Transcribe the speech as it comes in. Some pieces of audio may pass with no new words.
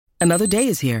Another day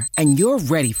is here, and you're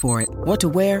ready for it. What to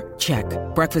wear? Check.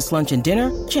 Breakfast, lunch, and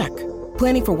dinner? Check.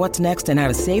 Planning for what's next and how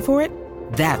to save for it?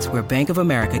 That's where Bank of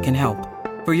America can help.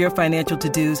 For your financial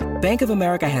to-dos, Bank of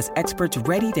America has experts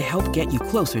ready to help get you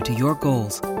closer to your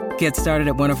goals. Get started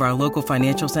at one of our local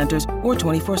financial centers or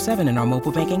 24/7 in our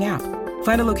mobile banking app.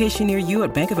 Find a location near you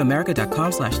at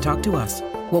bankofamerica.com/talktous.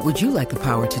 What would you like the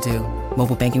power to do?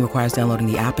 Mobile banking requires downloading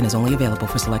the app and is only available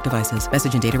for select devices.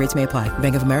 Message and data rates may apply.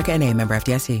 Bank of America N.A., member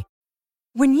FDIC.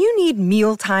 When you need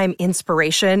mealtime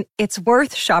inspiration, it's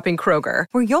worth shopping Kroger,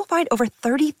 where you'll find over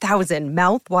 30,000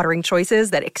 mouth-watering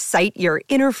choices that excite your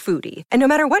inner foodie. And no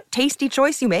matter what tasty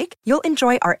choice you make, you'll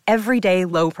enjoy our everyday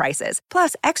low prices,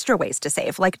 plus extra ways to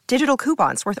save, like digital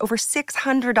coupons worth over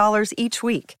 $600 each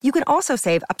week. You can also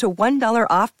save up to $1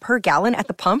 off per gallon at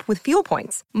the pump with fuel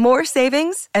points. More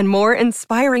savings and more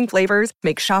inspiring flavors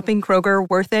make shopping Kroger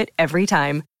worth it every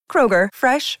time. Kroger,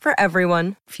 fresh for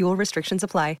everyone. Fuel restrictions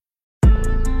apply.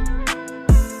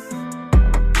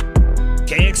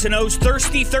 KXNO's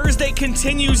Thirsty Thursday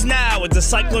continues now with the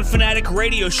Cyclone Fanatic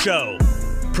Radio Show,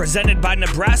 presented by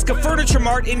Nebraska Furniture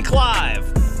Mart in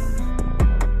Clive.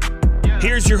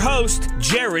 Here's your host,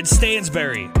 Jared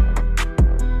Stansberry.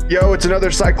 Yo, it's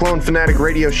another Cyclone Fanatic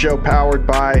Radio Show powered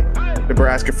by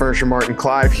Nebraska Furniture Mart in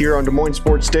Clive here on Des Moines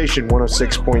Sports Station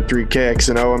 106.3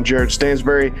 KXNO. I'm Jared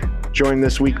Stansberry, joined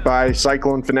this week by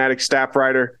Cyclone Fanatic staff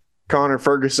writer Connor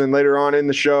Ferguson. Later on in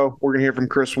the show, we're going to hear from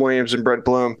Chris Williams and Brent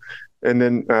Bloom. And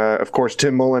then, of course,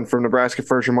 Tim Mullen from Nebraska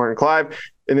Furniture Mart in Clive.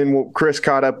 And then Chris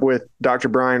caught up with Dr.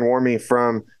 Brian Warmy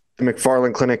from the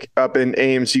McFarland Clinic up in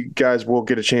Ames. You guys will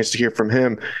get a chance to hear from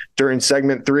him during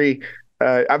segment 3.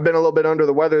 I've been a little bit under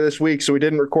the weather this week, so we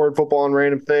didn't record football and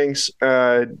random things.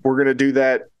 We're going to do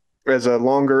that as a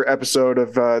longer episode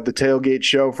of the Tailgate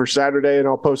Show for Saturday, and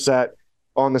I'll post that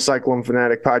on the Cyclone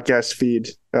Fanatic podcast feed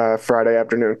Friday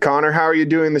afternoon. Connor, how are you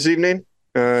doing this evening?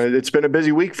 It's been a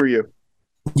busy week for you.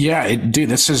 Yeah, dude,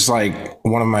 this is like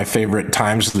one of my favorite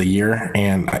times of the year,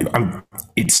 and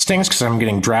it stings because I'm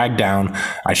getting dragged down.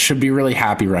 I should be really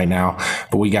happy right now,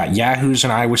 but we got Yahoos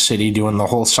in Iowa City doing the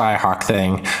whole Cyhawk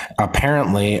thing.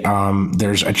 Apparently,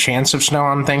 there's a chance of snow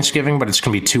on Thanksgiving, but it's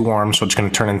going to be too warm, so it's going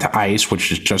to turn into ice,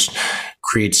 which is just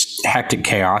creates hectic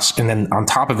chaos. And then on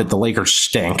top of it, the Lakers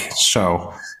stink,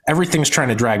 so everything's trying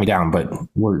to drag me down, but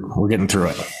we're getting through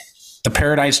it. The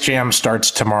Paradise Jam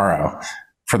starts tomorrow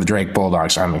for the Drake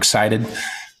Bulldogs. I'm excited.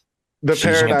 The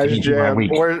Paradise Jam.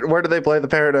 Where do they play the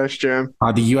Paradise Jam?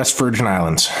 The U.S. Virgin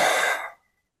Islands.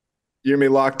 You're going to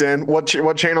be locked in. What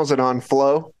channel is it on?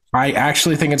 Flow? I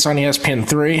actually think it's on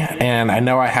ESPN3, and I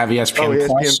know I have ESPN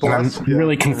Plus, and I'm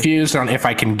really confused on if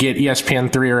I can get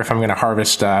ESPN3 or if I'm going to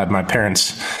harvest my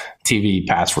parents' TV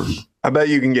password. I bet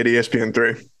you can get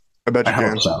ESPN3. I bet you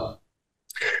can. Hope so.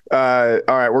 All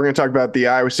right, we're going to talk about the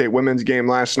Iowa State women's game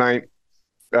last night.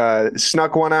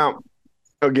 Snuck one out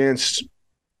against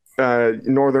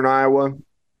Northern Iowa.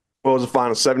 What was the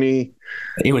final? 70?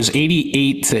 It was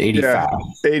 88 to 85.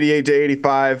 Yeah, 88 to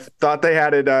 85. Thought they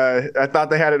had it. I thought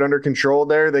they had it under control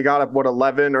there. They got up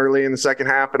 11 early in the second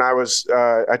half, and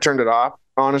I turned it off.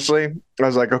 Honestly, I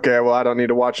was like, okay, well, I don't need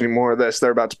to watch any more of this.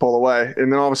 They're about to pull away,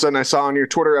 and then all of a sudden, I saw on your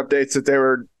Twitter updates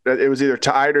that it was either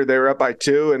tied or they were up by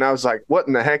 2, and I was like, what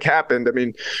in the heck happened? I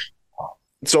mean.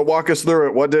 So walk us through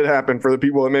it. What did happen for the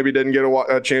people that maybe didn't get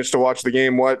a chance to watch the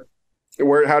game?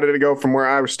 How did it go from where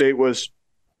Iowa State was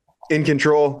in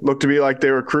control, looked to be like they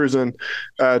were cruising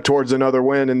towards another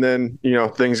win, and then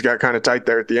things got kind of tight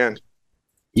there at the end?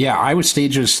 Yeah, Iowa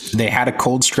State they had a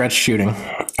cold stretch shooting,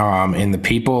 and the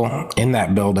people in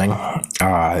that building,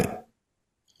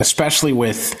 especially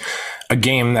with a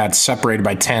game that's separated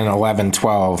by 10, 11,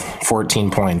 12,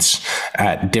 14 points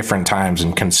at different times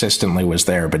and consistently was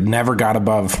there, but never got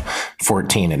above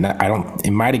 14. And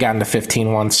it might have gotten to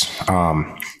 15 once.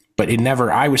 But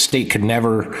Iowa State could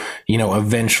never,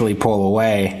 eventually pull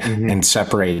away and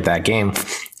separate that game.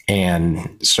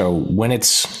 And so when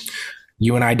it's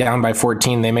UNI down by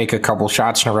 14, they make a couple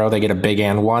shots in a row, they get a big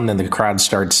and one, then the crowd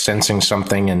starts sensing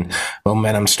something and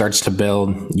momentum starts to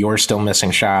build. You're still missing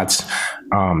shots.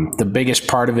 The biggest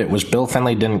part of it was Bill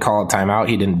Fennelly didn't call a timeout.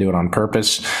 He didn't do it on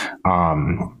purpose.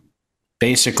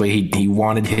 Basically, he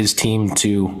wanted his team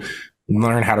to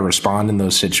learn how to respond in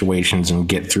those situations and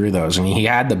get through those. And he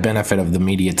had the benefit of the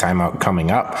media timeout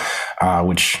coming up,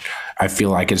 which I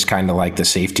feel like is kind of like the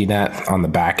safety net on the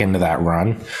back end of that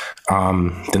run.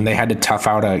 Then they had to tough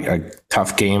out a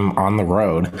tough game on the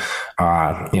road.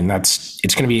 And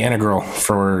it's going to be integral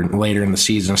for later in the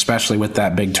season, especially with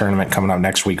that big tournament coming up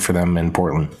next week for them in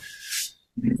Portland.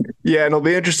 Yeah, and it'll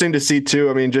be interesting to see too.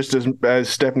 I mean, just as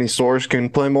Stephanie Soares can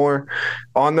play more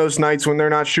on those nights when they're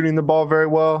not shooting the ball very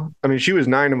well. I mean, she was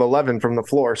 9 of 11 from the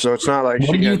floor, so it's not like.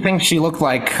 What do you think she looked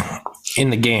like in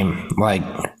the game, like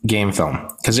game film?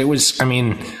 Because it was, I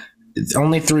mean,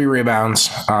 only 3 rebounds.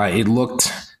 It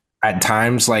looked at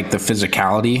times like the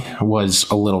physicality was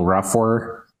a little rough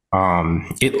for her.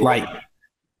 It, like,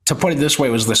 to put it this way,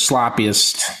 was the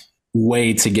sloppiest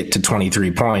way to get to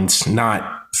 23 points,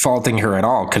 not faulting her at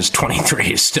all, because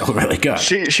 23 is still really good.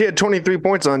 She had 23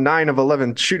 points on 9 of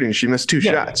 11 shooting. She missed 2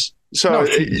 shots. So no,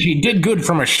 she did good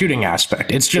from a shooting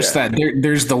aspect. It's just that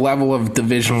there's the level of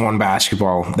Division I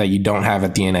basketball that you don't have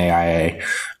at the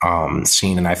NAIA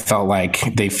scene, and I felt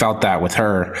like they felt that with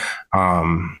her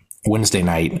Wednesday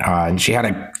night, and she had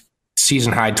a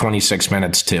season high 26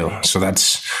 minutes too. So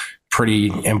that's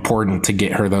pretty important to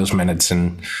get her those minutes.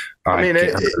 And I mean,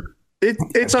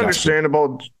 it's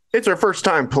understandable. It's her first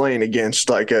time playing against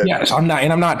like a I'm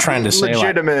not trying to say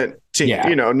legitimate team. Yeah.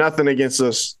 You know, nothing against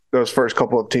those first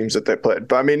couple of teams that they played.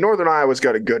 But I mean, Northern Iowa's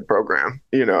got a good program,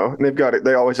 you know, and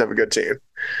they always have a good team.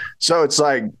 So it's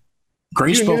like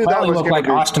Graceville Valley looked like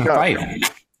Austin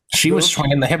Fife. She was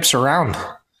swinging the hips around.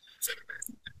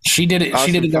 She did it.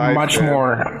 She did it a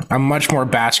much more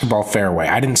basketball fair way.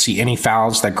 I didn't see any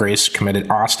fouls that Grace committed.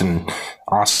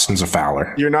 Austin's a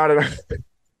fouler. You're not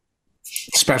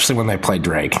especially when they play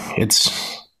Drake.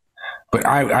 But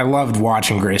I loved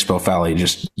watching Grace Boffelli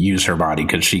just use her body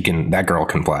because that girl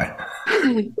can play.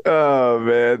 Oh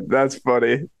man, that's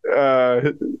funny.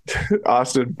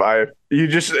 Austin Fife.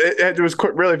 It was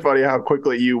really funny how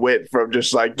quickly you went from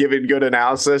just like giving good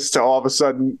analysis to all of a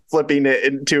sudden flipping it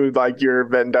into like your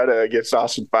vendetta against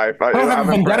Austin Fife. I don't have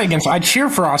a vendetta against. I cheer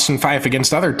for Austin Fife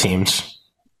against other teams.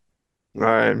 All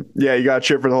right. Yeah, you got to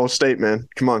cheer for the whole state, man.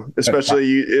 Come on. Especially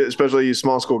you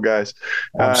small school guys.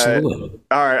 Absolutely.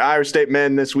 All right. Iowa State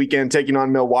men this weekend taking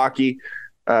on Milwaukee.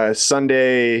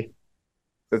 Sunday.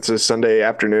 It's a Sunday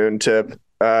afternoon tip.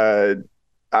 Iowa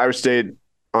State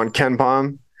on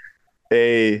KenPom,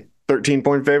 a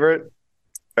 13-point favorite.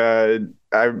 I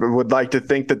would like to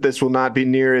think that this will not be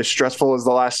near as stressful as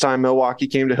the last time Milwaukee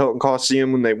came to Hilton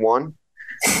Coliseum when they won.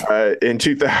 In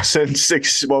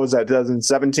 2006, what was that,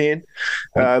 2017?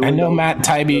 I know Matt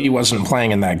Tybee wasn't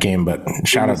playing in that game, but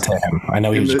shout out to him. I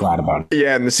know he was glad about it.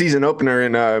 Yeah, in the season opener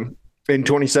in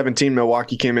 2017,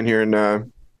 Milwaukee came in here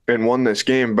and won this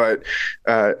game. But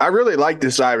I really like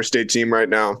this Iowa State team right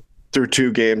now through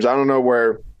 2 games. I don't know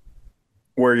where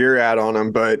you're at on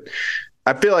them, but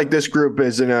I feel like this group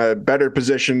is in a better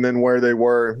position than where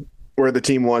the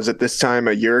team was at this time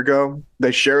a year ago.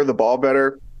 They share the ball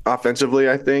better offensively,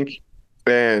 I think,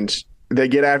 and they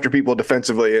get after people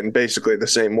defensively in basically the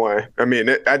same way. I mean,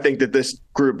 I think that this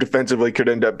group defensively could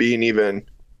end up being even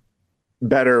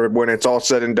better when it's all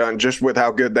said and done, just with how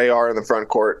good they are in the front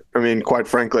court. I mean, quite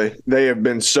frankly, they have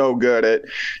been so good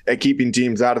at keeping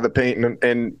teams out of the paint.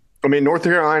 And I mean, North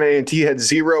Carolina A&T had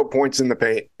 0 points in the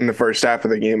paint in the first half of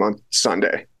the game on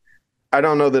Sunday. I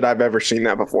don't know that I've ever seen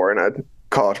that before in a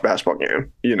college basketball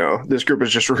game. You know, this group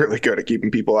is just really good at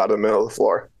keeping people out of the middle of the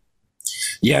floor.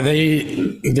 Yeah,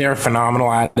 they're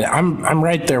phenomenal at it. I'm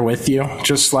right there with you.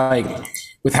 Just like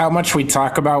with how much we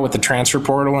talk about with the transfer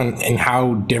portal and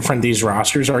how different these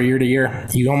rosters are year to year,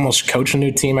 you almost coach a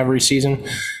new team every season.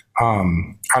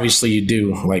 Obviously you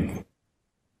do, like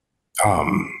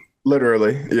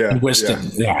literally, yeah.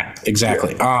 Yeah,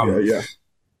 exactly. Yeah.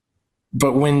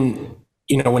 But when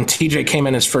TJ came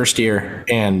in his first year,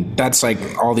 and that's like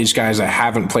all these guys that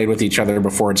haven't played with each other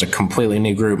before, it's a completely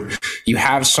new group. You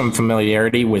have some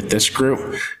familiarity with this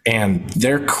group, and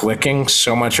they're clicking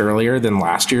so much earlier than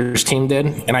last year's team did.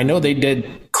 And I know they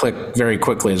did click very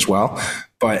quickly as well,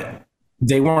 but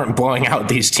they weren't blowing out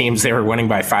these teams. They were winning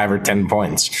by 5 or 10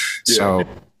 points. Yeah. So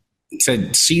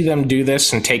to see them do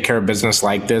this and take care of business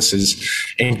like this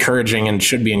is encouraging and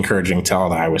should be encouraging to all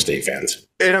the Iowa State fans.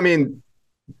 And I mean,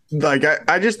 like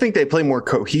I just think they play more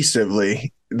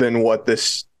cohesively than what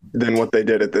they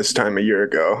did at this time a year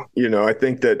ago. You know, I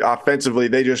think that offensively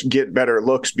they just get better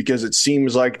looks because it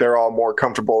seems like they're all more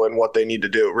comfortable in what they need to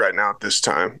do right now at this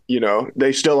time. You know,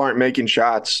 they still aren't making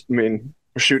shots. I mean,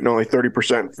 we're shooting only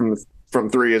 30% from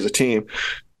 3 as a team.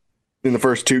 In the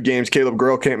first 2 games, Caleb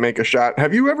Grill can't make a shot.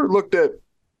 Have you ever looked at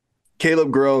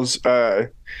Caleb Grill's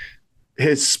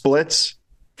his splits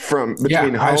from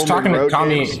between home and road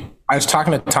games? I was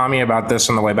talking to Tommy about this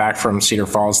on the way back from Cedar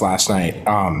Falls last night.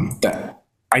 That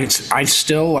I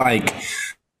still like,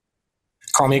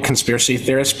 call me a conspiracy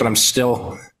theorist, but I'm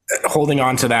still holding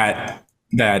on to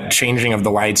that changing of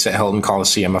the lights at Hilton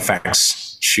Coliseum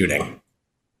affects shooting.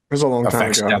 It was a long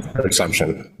time ago. Depth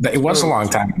perception. It was a long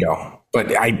time ago. But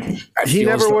he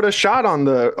never would have shot on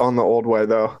the old way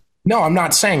though. No, I'm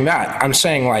not saying that. I'm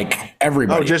saying like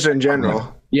everybody. Oh, just in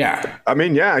general. Yeah. I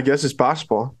mean, yeah, I guess it's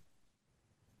possible.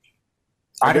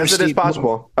 I guess it is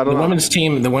possible. I don't know.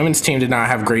 The women's team did not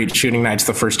have great shooting nights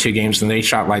the first two games, and they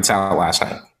shot lights out last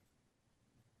night.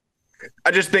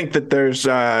 I just think that there's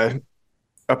a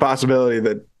possibility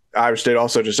that Iowa State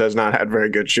also just has not had very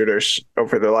good shooters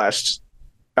over the last,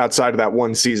 outside of that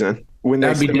one season. When the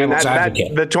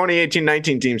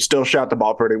 2018-19 team still shot the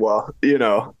ball pretty well,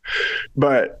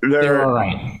 but they're all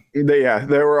right.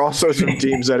 There were also some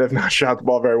teams that have not shot the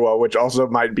ball very well, which also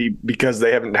might be because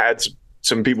they haven't had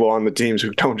some people on the teams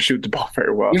who don't shoot the ball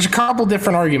very well. There's a couple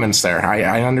different arguments there.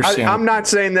 I understand. I'm not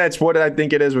saying that's what I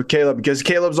think it is with Caleb, because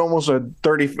Caleb's almost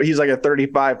he's like a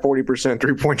 35, 40%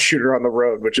 3-point shooter on the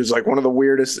road, which is like one of the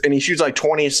weirdest. And he shoots like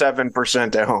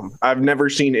 27% at home. I've never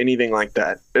seen anything like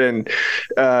that. And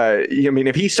I mean,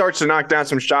 if he starts to knock down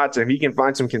some shots and if he can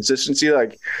find some consistency,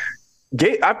 like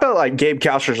I felt like Gabe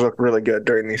Kalschers looked really good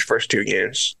during these first two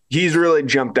games. He's really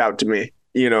jumped out to me,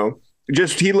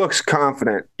 Just he looks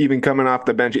confident, even coming off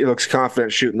the bench. He looks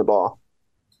confident shooting the ball.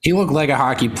 He looked like a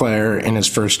hockey player in his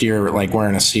first year, like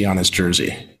wearing a C on his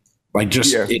jersey. Like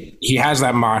he has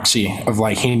that moxie of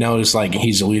like he knows like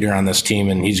he's a leader on this team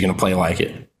and he's going to play like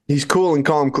it. He's cool and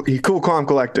calm. He's cool, calm,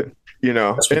 collected. And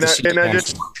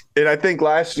I think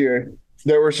last year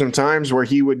there were some times where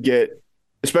he would get,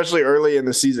 especially early in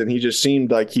the season, he just seemed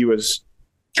like he was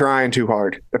trying too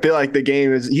hard. I feel like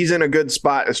he's in a good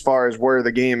spot as far as where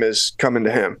the game is coming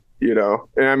to him,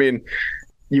 And I mean,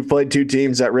 you've played two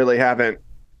teams that really haven't,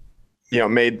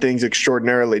 made things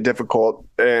extraordinarily difficult,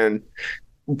 and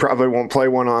probably won't play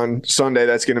one on Sunday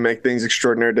that's going to make things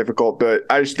extraordinarily difficult. But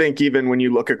I just think even when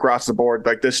you look across the board,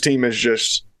 like this team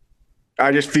is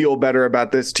I just feel better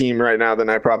about this team right now than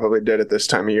I probably did at this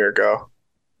time a year ago.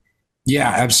 Yeah,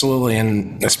 absolutely.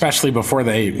 And especially before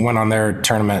they went on their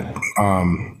tournament,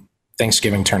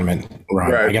 Thanksgiving tournament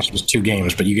run. Right. I guess it was 2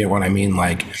 games, but you get what I mean.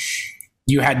 Like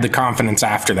you had the confidence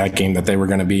after that game that they were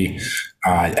going to be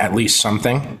at least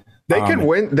something. They could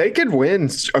win. They could win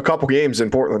a couple games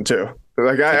in Portland too.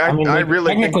 Like I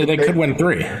really technically think they could win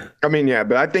 3. I mean, yeah,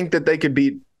 but I think that they could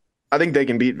beat. I think they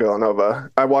can beat Villanova.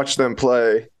 I watched them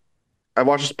play. I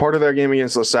watched part of their game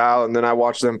against LaSalle, and then I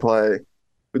watched them play.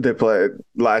 They played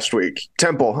last week.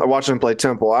 Temple. I watched them play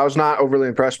Temple. I was not overly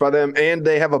impressed by them, and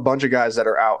they have a bunch of guys that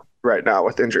are out right now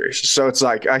with injuries. So it's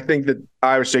like I think that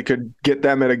Iowa State could get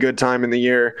them at a good time in the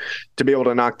year to be able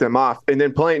to knock them off. And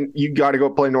then you got to go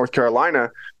play North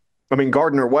Carolina. I mean,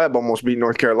 Gardner-Webb almost beat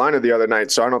North Carolina the other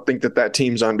night, so I don't think that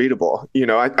team's unbeatable.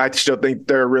 I still think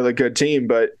they're a really good team,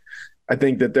 but I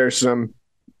think that there's some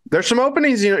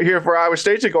openings here for Iowa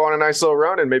State to go on a nice little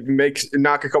run and maybe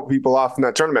knock a couple people off in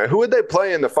that tournament. Who would they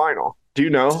play in the final? Do you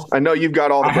know? I know you've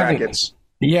got all the brackets.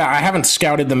 Yeah, I haven't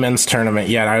scouted the men's tournament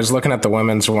yet. I was looking at the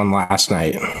women's one last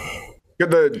night.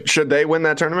 Should they win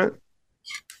that tournament?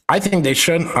 I think they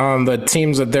should. The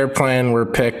teams that they're playing were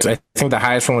picked. I think the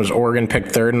highest one was Oregon,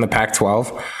 picked 3rd in the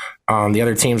Pac-12. The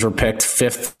other teams were picked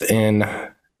 5th in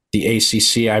the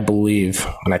ACC, I believe,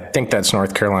 and I think that's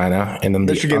North Carolina. And then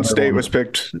Michigan State was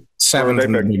picked 7th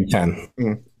in the Big Ten.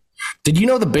 Mm. Did you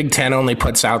know the Big Ten only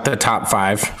puts out the top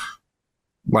 5,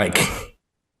 like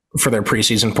for their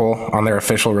preseason poll on their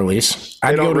official release?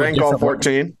 They don't rank all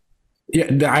 14.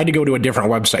 Yeah, I had to go to a different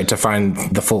website to find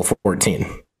the full 14.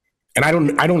 And I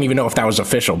don't even know if that was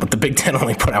official, but the Big Ten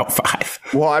only put out 5.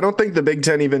 Well, I don't think the Big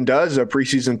Ten even does a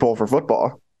preseason poll for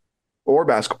football or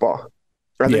basketball.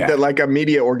 I think that like a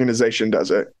media organization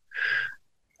does it.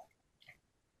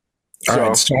 All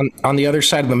right. So on the other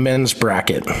side of the men's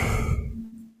bracket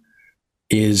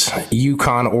is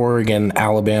UConn, Oregon,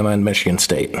 Alabama, and Michigan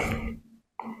State.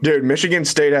 Dude, Michigan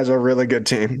State has a really good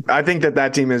team. I think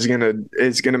that team is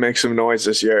gonna make some noise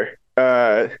this year.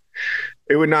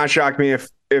 It would not shock me if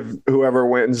whoever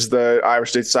wins the Iowa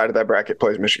State side of that bracket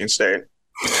plays Michigan State.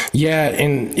 Yeah,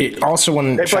 and it also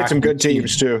wouldn't. They played some good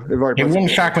teams too. It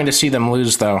wouldn't shock me to see them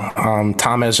lose, though.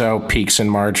 Tom Izzo peaks in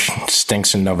March,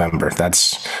 stinks in November.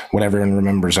 That's what everyone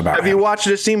remembers about him. Have you watched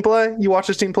this team play? You watched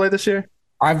this team play this year?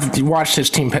 I've watched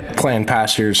his team play in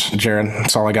past years, Jared.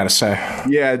 That's all I got to say.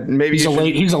 Yeah, maybe he's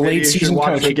a late season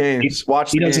watch coach. The games.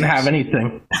 He doesn't have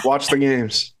anything. Watch the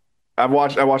games. I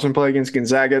watched them play against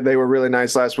Gonzaga. They were really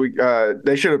nice last week.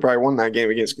 They should have probably won that game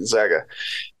against Gonzaga.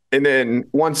 And then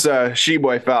once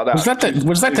Sheboy fouled out. Was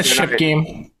that the ship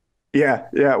game? Yeah,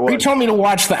 it was. You told me to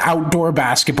watch the outdoor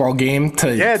basketball game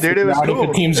dude, it was cool. If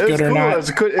the team's good or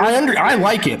not. I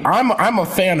like it. I'm a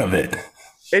fan of it.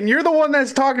 And you're the one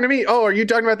that's talking to me. Oh, are you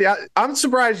talking about I'm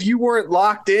surprised you weren't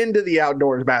locked into the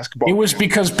outdoors basketball. It was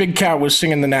because Big Cat was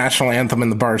singing the national anthem in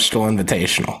the Barstool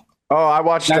Invitational. Oh, I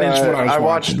watched I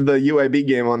watched the UAB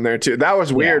game on there too. That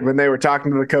was weird when they were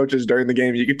talking to the coaches during the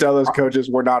games. You could tell those coaches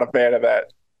were not a fan of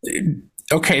that.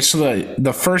 Okay, so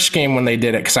the first game when they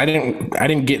did it, because I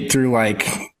didn't get through, like,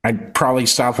 I probably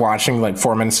stopped watching like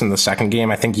 4 minutes in the second game.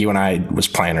 I think you and I was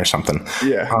playing or something.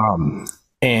 Yeah.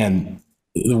 And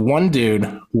the one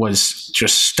dude was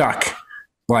just stuck.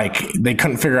 Like, they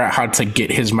couldn't figure out how to get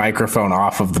his microphone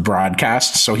off of the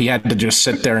broadcast. So he had to just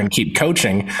sit there and keep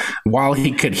coaching while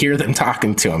he could hear them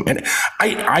talking to him. And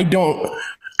I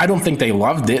don't think they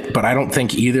loved it, but I don't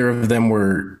think either of them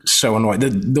were so annoyed.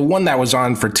 The one that was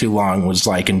on for too long was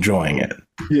like enjoying it.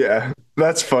 Yeah,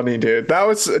 that's funny, dude.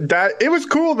 It was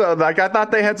cool though. Like, I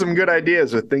thought they had some good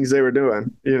ideas with things they were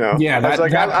doing, you know? Yeah,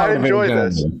 I enjoy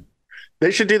this. They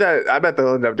should do that. I bet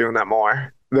they'll end up doing that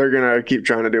more. They're going to keep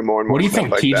trying to do more and more. What do you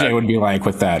think TJ would be like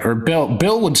with that? Or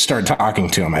Bill would start talking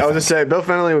to him. I was going to say, Bill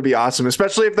Fennelly would be awesome,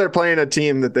 especially if they're playing a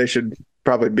team that they should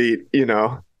probably beat, you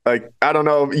know? Like, I don't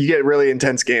know. You get a really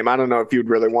intense game. I don't know if you'd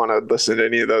really want to listen to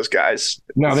any of those guys.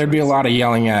 No, there'd be a lot of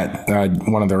yelling at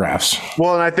one of the refs.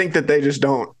 Well, and I think that they just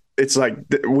don't. It's like,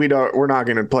 we're not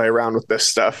going to play around with this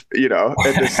stuff, you know,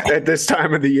 at this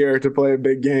time of the year to play a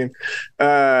big game.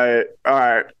 All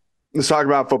right. Let's talk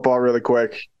about football really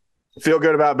quick. Feel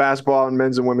good about basketball on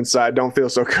men's and women's side. Don't feel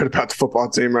so good about the football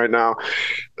team right now.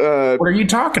 What are you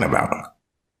talking about?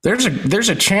 There's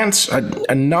a chance,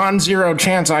 a non-zero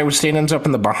chance Iowa State ends up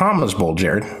in the Bahamas Bowl,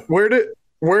 Jared. Where did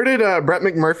Brett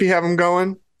McMurphy have them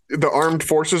going? The Armed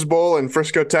Forces Bowl in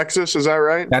Frisco, Texas. Is that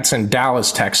right? That's in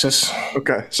Dallas, Texas.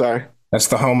 Okay, sorry. That's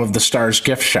the home of the Stars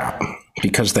gift shop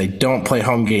because they don't play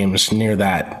home games near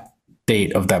that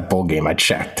date of that bowl game. I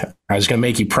checked. I was going to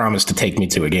make you promise to take me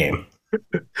to a game.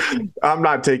 I'm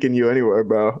not taking you anywhere,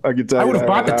 bro. I can tell you. I would have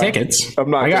bought the tickets. I'm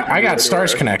not. I got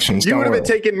Stars connections. You would have been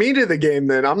taking me to the game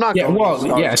then. I'm not.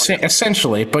 Yeah,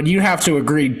 essentially, but you have to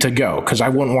agree to go because I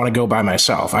wouldn't want to go by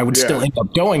myself. I would still end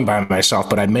up going by myself,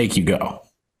 but I'd make you go.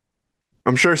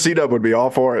 I'm sure C-Dub would be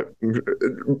all for it.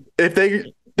 If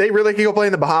they really can go play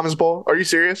in the Bahamas Bowl. Are you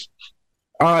serious?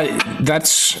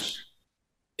 That's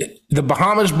the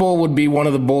Bahamas Bowl would be one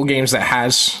of the bowl games that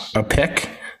has a pick.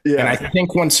 Yeah. And I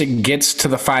think once it gets to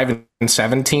the 5 and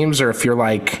 7 teams, or if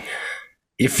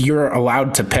you're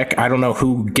allowed to pick, I don't know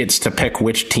who gets to pick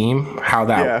which team, how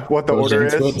that what the order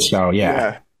is. It. So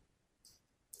yeah.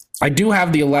 I do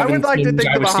have the 11. I would like to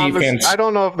think the Bahamas. I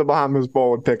don't know if the Bahamas Bowl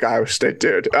would pick Iowa State,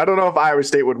 dude. I don't know if Iowa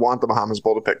State would want the Bahamas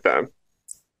Bowl to pick them.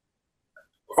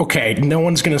 Okay, no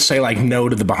one's going to say like no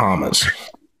to the Bahamas.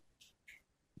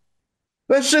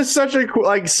 That's just such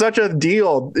a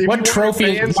deal. What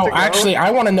trophy? No, actually,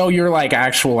 I want to know your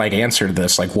actual answer to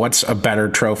this. Like, what's a better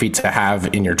trophy to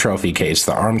have in your trophy case,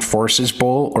 the Armed Forces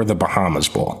Bowl or the Bahamas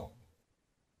Bowl?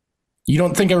 You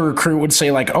don't think a recruit would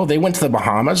say like, "Oh, they went to the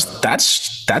Bahamas?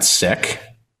 That's sick."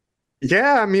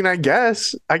 Yeah, I mean, I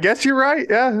guess you're right.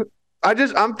 Yeah.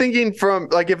 I'm thinking from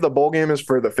if the bowl game is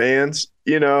for the fans,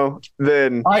 you know,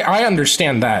 then I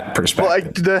understand that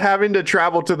perspective. But having to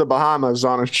travel to the Bahamas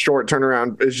on a short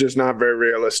turnaround is just not very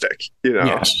realistic, you know.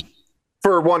 Yes.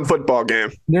 For one football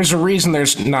game. There's a reason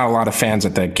there's not a lot of fans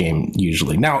at that game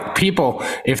usually. Now, people,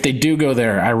 if they do go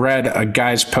there, I read a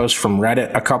guy's post from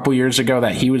Reddit a couple years ago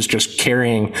that he was just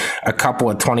carrying a couple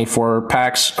of 24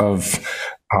 packs of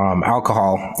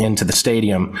alcohol into the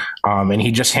stadium, and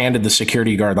he just handed the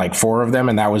security guard 4 of them,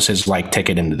 and that was his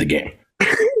ticket into the game.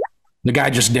 The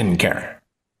guy just didn't care.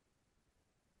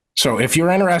 So if you're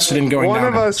interested in going one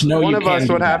of us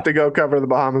would have to go cover the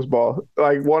Bahamas Bowl.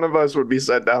 One of us would be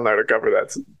sent down there to cover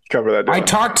that. Deal. I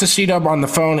talked to C-Dub on the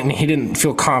phone, and he didn't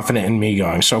feel confident in me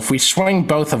going. So if we swing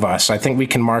both of us, I think we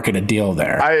can market a deal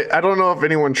there. I don't know if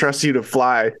anyone trusts you to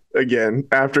fly again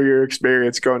after your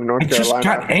experience going to North Carolina. I just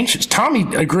got anxious.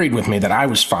 Tommy agreed with me that I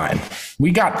was fine.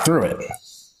 We got through it.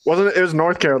 It was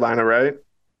North Carolina, right?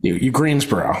 You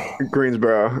Greensboro.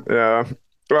 Greensboro, yeah.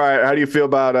 All right, how do you feel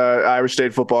about Iowa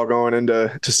State football going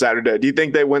into Saturday? Do you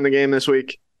think they win the game this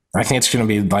week? I think it's going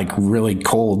to be really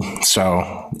cold.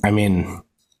 So, I mean,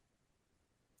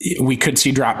 we could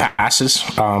see drop passes.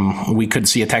 We could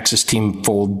see a Texas team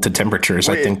fold to temperatures.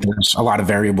 I think there's a lot of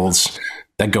variables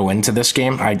that go into this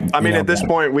game. I mean, at this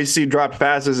point, we see dropped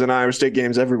passes in Iowa State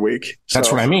games every week. That's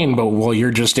what I mean. But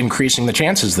you're just increasing the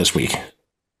chances this week.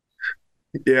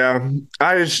 Yeah,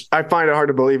 I find it hard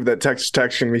to believe that Texas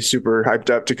Tech can be super hyped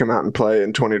up to come out and play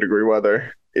in 20-degree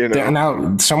weather. You know?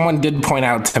 Now, someone did point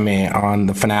out to me on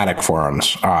the Fanatic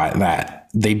forums that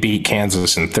they beat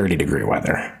Kansas in 30-degree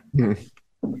weather.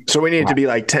 So we need it to be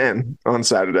like 10 on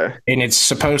Saturday. And it's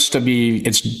supposed to be,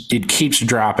 it keeps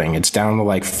dropping. It's down to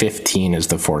like 15 is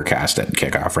the forecast at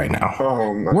kickoff right now.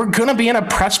 We're going to be in a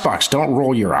press box. Don't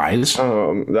roll your eyes.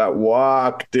 That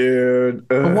walk, dude.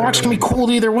 The walk's going to be cold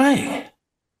either way.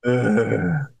 It's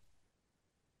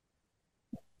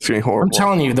going to be horrible. I'm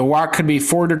telling you, the walk could be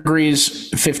 4 degrees,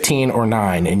 15 or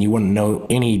 9, and you wouldn't know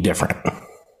any different.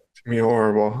 It's going to be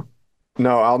horrible.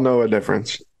 No, I'll know a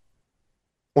difference.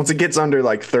 Once it gets under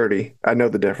like 30, I know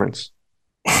the difference.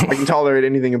 I can tolerate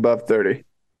anything above 30.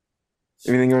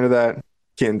 Anything under that,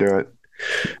 can't do it.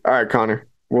 All right, Connor.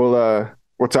 We'll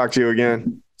talk to you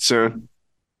again soon.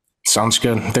 Sounds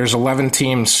good. There's 11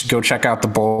 teams. Go check out the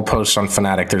bowl posts on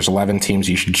Fanatic. There's 11 teams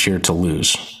you should cheer to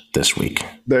lose this week.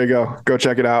 There you go. Go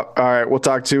check it out. All right. We'll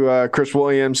talk to Chris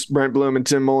Williams, Brent Bloom, and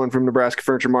Tim Mullen from Nebraska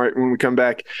Furniture Mart when we come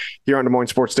back here on Des Moines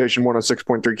Sports Station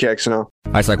 106.3 KXNO.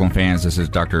 Hi, Cyclone fans. This is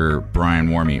Dr. Brian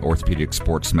Warmy, orthopedic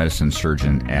sports medicine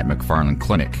surgeon at McFarland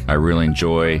Clinic. I really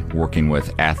enjoy working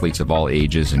with athletes of all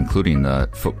ages, including the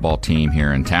football team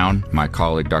here in town. My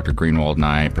colleague, Dr. Greenwald, and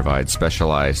I provide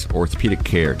specialized orthopedic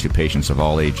care to patients of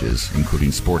all ages,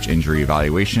 including sports injury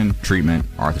evaluation, treatment,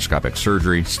 arthroscopic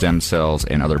surgery, stem cells,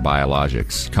 and other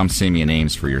biologics. Come see me in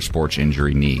Ames for your sports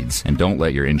injury needs, and don't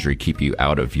let your injury keep you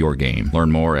out of your game.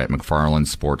 Learn more at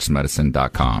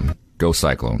McFarlandSportsMedicine.com. Go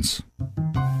Cyclones.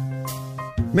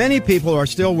 Many people are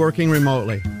still working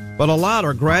remotely, but a lot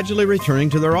are gradually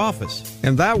returning to their office,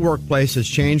 and that workplace has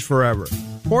changed forever.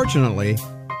 Fortunately,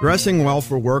 dressing well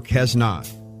for work has not.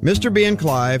 Mr. B and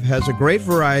Clive has a great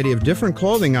variety of different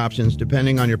clothing options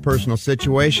depending on your personal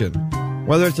situation.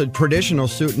 Whether it's a traditional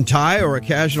suit and tie or a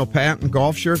casual pant and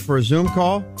golf shirt for a Zoom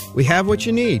call, we have what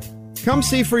you need. Come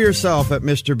see for yourself at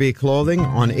Mr. B Clothing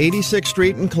on 86th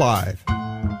Street in Clive.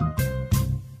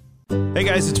 Hey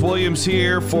guys, it's Williams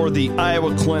here for the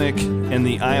Iowa Clinic and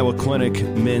the Iowa Clinic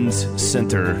Men's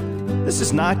Center. This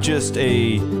is not just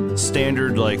a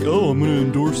standard like, oh, I'm going to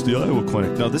endorse the Iowa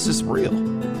Clinic. No, this is real.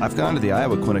 I've gone to the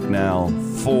Iowa Clinic now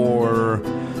for,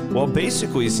 well,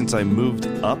 basically since I moved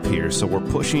up here. So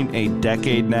we're pushing a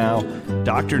decade now.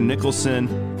 Dr. Nicholson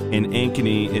in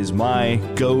Ankeny is my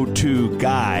go-to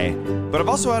guy. But I've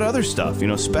also had other stuff,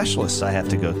 specialists I have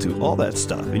to go to, all that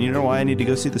stuff. And you know why I need to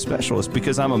go see the specialist?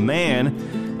 Because I'm a man,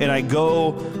 and I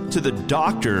go to the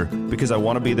doctor because I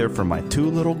want to be there for my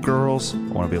 2 little girls. I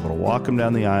want to be able to walk them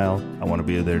down the aisle. I want to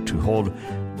be there to hold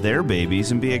their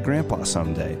babies and be a grandpa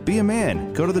someday. Be a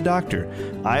man. Go to the doctor.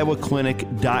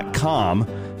 IowaClinic.com.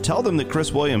 Tell them that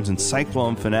Chris Williams and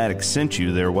Cyclone Fanatic sent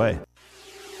you their way.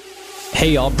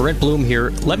 Hey y'all, Brent Bloom here.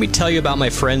 Let me tell you about my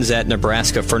friends at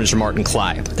Nebraska Furniture Mart in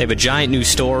Clive. They have a giant new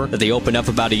store that they opened up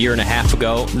about 1.5 years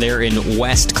ago. They're in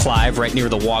West Clive, right near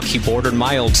the Waukee border,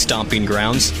 my old stomping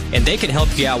grounds, and they can help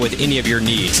you out with any of your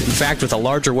needs. In fact, with a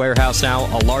larger warehouse now,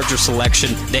 a larger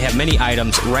selection, they have many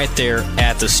items right there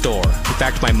at the store. In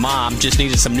fact, my mom just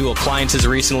needed some new appliances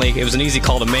recently. It was an easy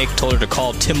call to make. Told her to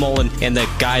call Tim Mullen and the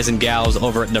guys and gals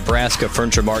over at Nebraska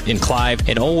Furniture Mart in Clive,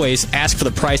 and always ask for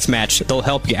the price match. They'll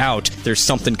help you out. There's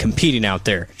something competing out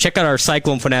there. Check out our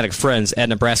Cyclone Fanatic friends at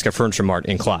Nebraska Furniture Mart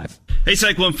in Clive. Hey,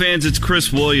 Cyclone fans, it's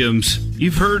Chris Williams.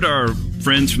 You've heard our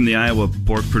friends from the Iowa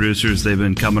pork producers. They've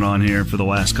been coming on here for the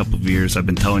last couple of years. I've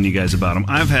been telling you guys about them.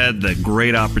 I've had the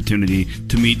great opportunity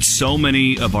to meet so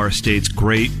many of our state's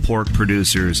great pork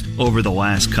producers over the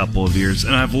last couple of years,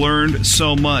 and I've learned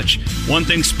so much. One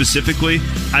thing specifically,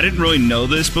 I didn't really know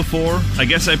this before. I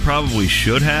guess I probably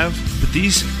should have, but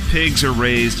these pigs are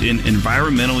raised in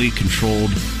environmentally controlled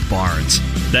barns.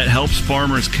 That helps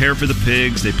farmers care for the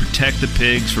pigs. They protect the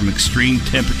pigs from extreme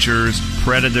temperatures,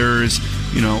 predators,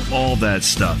 all that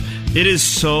stuff. It is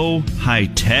so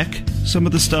high-tech, some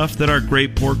of the stuff that our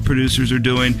great pork producers are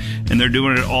doing, and they're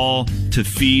doing it all to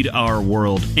feed our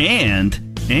world. And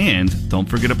don't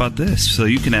forget about this, so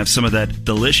you can have some of that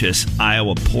delicious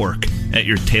Iowa pork at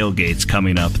your tailgates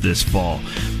coming up this fall.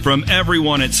 From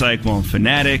everyone at Cyclone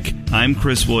Fanatic, I'm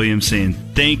Chris Williams saying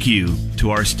thank you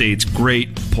to our state's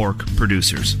great pork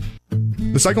producers.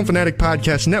 The Cyclone Fanatic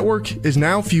Podcast Network is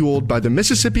now fueled by the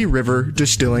Mississippi River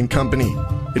Distilling Company.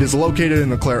 It is located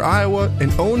in Eau Claire, Iowa,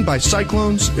 and owned by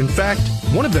Cyclones. In fact,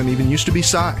 one of them even used to be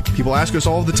Cy. People ask us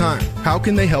all the time, how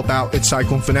can they help out at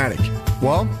Cyclone Fanatic?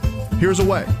 Well, here's a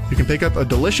way. You can pick up a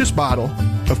delicious bottle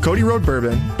of Cody Road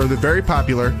Bourbon or the very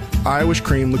popular Irish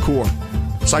Cream Liqueur.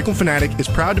 Cyclone Fanatic is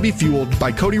proud to be fueled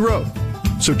by Cody Road.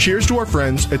 So cheers to our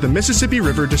friends at the Mississippi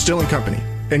River Distilling Company,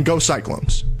 and go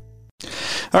Cyclones.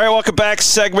 All right, welcome back.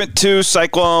 Segment 2,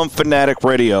 Cyclone Fanatic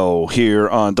Radio here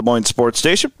on Des Moines Sports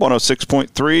Station,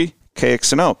 106.3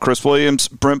 KXNO. Chris Williams,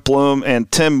 Brent Bloom,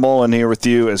 and Tim Mullen here with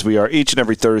you as we are each and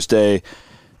every Thursday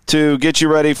to get you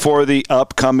ready for the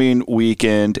upcoming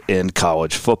weekend in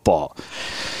college football.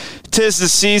 'Tis the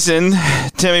season.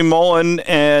 Timmy Mullen,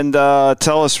 and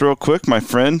tell us real quick, my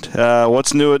friend,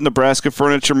 what's new at Nebraska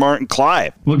Furniture Mart and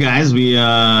Clive? Well, guys, we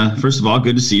first of all,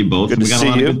 good to see you both. We got a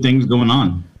lot of good things going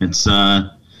on. It's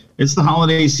the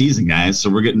holiday season, guys, so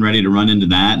we're getting ready to run into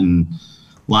that, and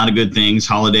a lot of good things.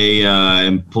 Holiday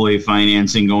employee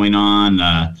financing going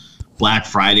on. Black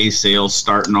Friday sales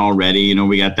starting already. You know,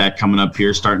 we got that coming up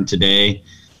here starting today.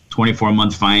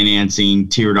 24-month financing,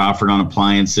 tiered offered on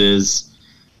appliances.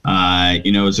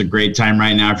 It's a great time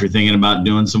right now if you're thinking about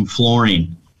doing some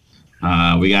flooring.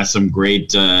 We got some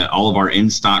great, all of our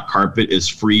in-stock carpet is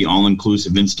free,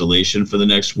 all-inclusive installation for the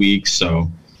next week.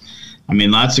 So, I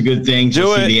mean, lots of good things.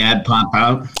 You'll see the ad pop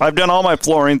out. I've done all my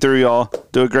flooring through y'all.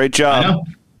 Do a great job. I know.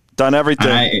 Done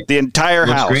everything. The entire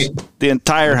house. Great. The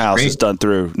entire house is done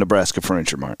through Nebraska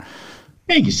Furniture Mart.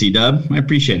 Thank you, C-Dub. I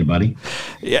appreciate it, buddy.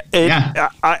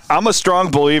 I'm a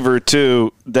strong believer,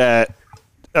 too, that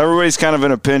everybody's kind of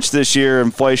in a pinch this year.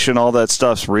 Inflation, all that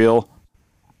stuff's real.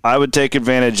 I would take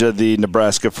advantage of the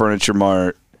Nebraska Furniture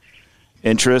Mart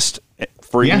interest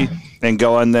free and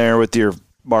go in there with your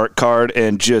Mart card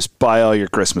and just buy all your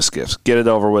Christmas gifts. Get it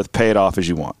over with. Pay it off as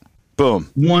you want.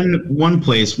 Boom. One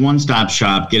place, one-stop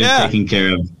shop. Get it taken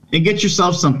care of. And get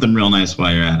yourself something real nice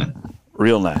while you're at it.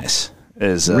 Real nice.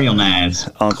 Real nice.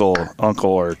 Uncle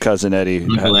or Cousin Eddie.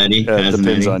 Uncle Eddie.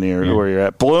 Depends on where you're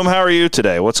at. Bloom, how are you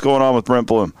today? What's going on with Brent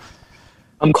Bloom?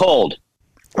 I'm cold.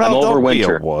 I'm over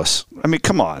winter. Wuss. I mean,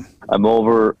 come on. I'm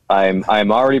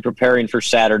already preparing for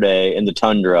Saturday in the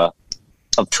tundra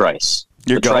of Trice.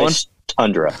 You're going? Trice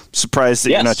tundra. Surprised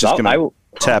that you're not just going to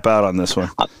tap out on this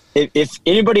one. If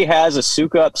anybody has a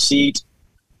souk-up seat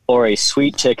or a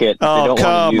sweet ticket that they don't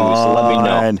want to use, let me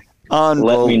know.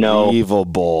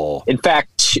 Unbelievable. Let me know. In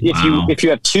fact, if you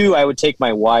have two, I would take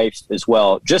my wife as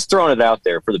well. Just throwing it out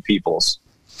there for the peoples.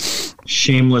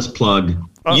 Shameless plug.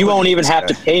 You won't even have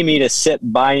to pay me to sit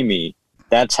by me.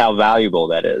 That's how valuable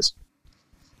that is.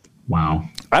 Wow.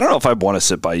 I don't know if I want to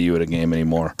sit by you at a game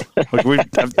anymore. I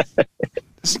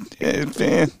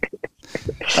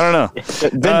don't know.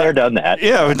 Been there, done that.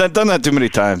 Yeah, we've done that too many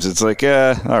times. It's like,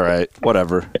 all right,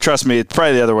 whatever. Trust me, it's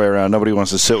probably the other way around. Nobody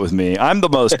wants to sit with me. I'm the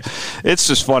most. It's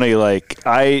just funny. Like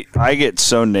I get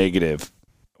so negative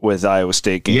with Iowa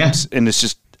State games, and it's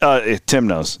just Tim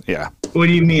knows. Yeah. What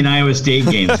do you mean Iowa State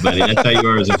games, buddy? That's how you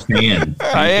are as a fan.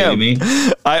 I am. Me?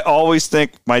 I always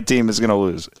think my team is going to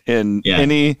lose in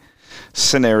any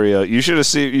scenario. You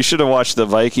should have watched the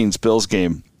Vikings-Bills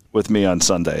game with me on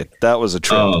Sunday. That was a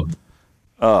trip.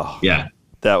 Oh, yeah.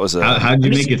 That was a. How did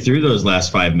you make it through those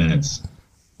last 5 minutes?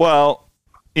 Well,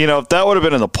 if that would have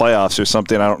been in the playoffs or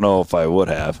something, I don't know if I would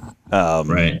have.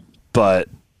 Right. But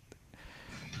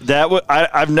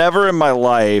I've never in my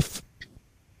life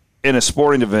in a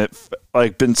sporting event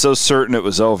been so certain it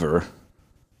was over.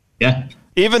 Yeah.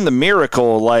 Even the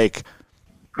miracle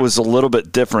was a little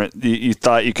bit different. You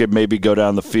thought you could maybe go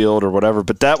down the field or whatever,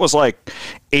 but that was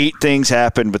 8 things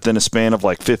happened within a span of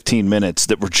 15 minutes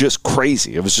that were just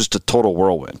crazy. It was just a total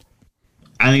whirlwind.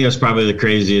 I think that's probably the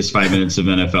craziest 5 minutes of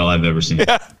NFL I've ever seen.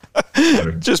 Yeah.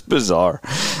 Just bizarre.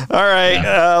 All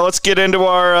right, let's get into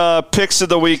our picks of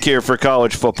the week here for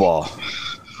college football.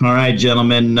 All right,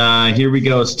 gentlemen, here we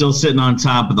go. Still sitting on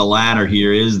top of the ladder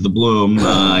here is the Bloom.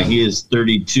 He has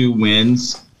 32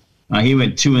 wins. He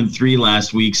went 2-3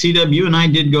 last week. CW and I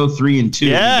did go 3-2.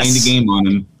 Yes. We gained a game on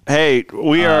him. Hey,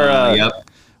 we are.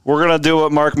 We're gonna do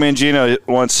what Mark Mangino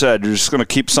once said. You're just gonna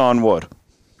keep sawing wood.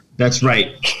 That's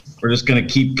right. We're just gonna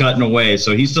keep cutting away.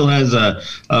 So he still has a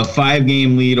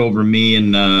 5-game lead over me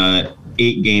and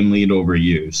 8-game lead over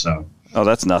you. So. Oh,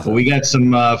 that's nothing. But we got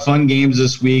some fun games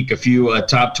this week. A few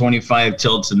top 25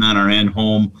 tilts, and then our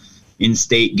in-home,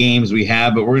 in-state games we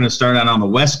have. But we're going to start out on the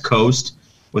West Coast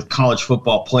with college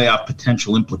football playoff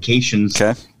potential implications.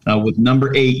 Okay. With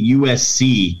number 8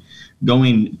 USC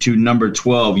going to number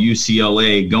 12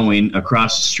 UCLA, going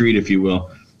across the street, if you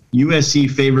will. USC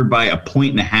favored by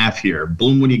 1.5 here.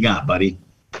 Bloom, what do you got, buddy?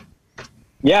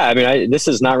 Yeah, I mean, this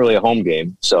is not really a home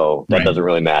game, so that doesn't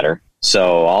really matter.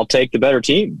 So I'll take the better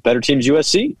team. Better team's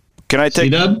USC. Can I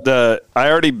take I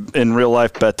already in real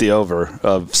life bet the over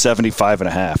of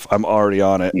 75.5. I'm already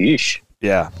on it. Yeesh.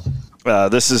 Yeah.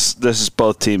 This is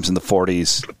both teams in the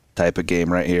 40s type of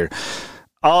game right here.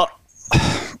 I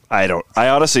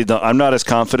honestly don't. I'm not as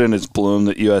confident as Bloom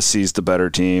that USC is the better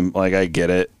team. I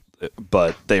get it,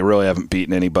 but they really haven't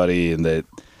beaten anybody, and that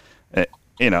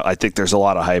I think there's a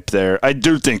lot of hype there. I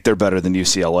do think they're better than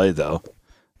UCLA though.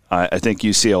 I think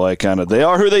UCLA they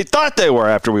are who they thought they were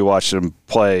after we watched them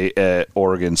play at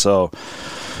Oregon. So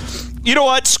You know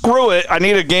what? Screw it. I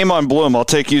need a game on Bloom. I'll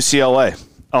take UCLA.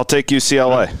 I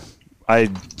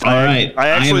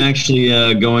am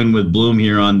actually going with Bloom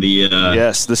here on the.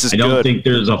 Yes, this is. I don't good. think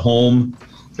there's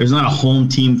not a home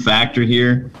team factor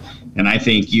here, and I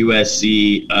think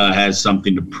USC has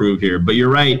something to prove here. But you're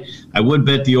right. I would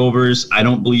bet the overs. I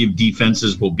don't believe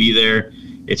defenses will be there.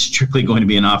 It's strictly going to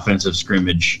be an offensive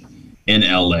scrimmage in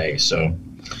LA. So.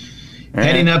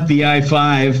 Heading up the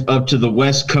I-5 up to the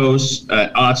West Coast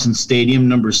at Autzen Stadium,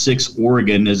 number 6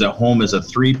 Oregon is at home as a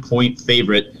 3-point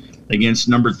favorite against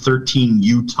number 13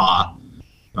 Utah.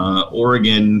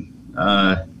 Oregon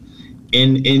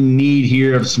in need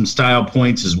here of some style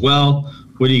points as well.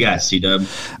 What do you got, C-Dub?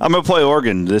 I'm going to play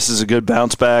Oregon. This is a good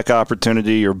bounce-back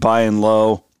opportunity. You're buying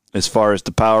low as far as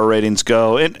the power ratings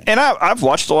go. And I've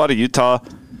watched a lot of Utah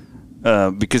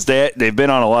because they've been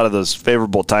on a lot of those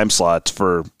favorable time slots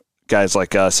for guys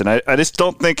like us, and I just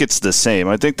don't think it's the same.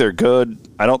 I think they're good.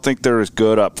 I don't think they're as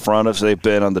good up front as they've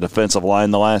been on the defensive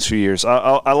line the last few years.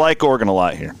 I like Oregon a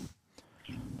lot here.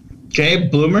 Okay,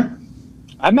 Bloomer?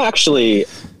 I'm actually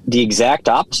the exact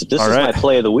opposite. This is my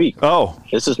play of the week. Oh.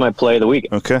 This is my play of the week.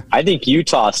 Okay. I think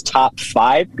Utah's top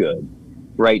 5 good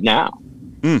right now.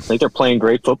 I think they're playing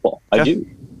great football. I do.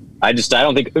 I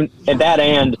don't think at that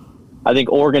end, I think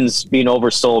Oregon's being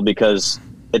oversold because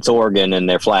it's Oregon and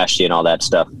they're flashy and all that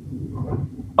stuff.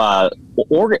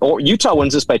 Utah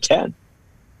wins this by 10.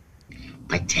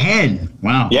 By 10?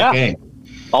 Wow. Yeah. Okay.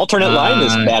 Alternate line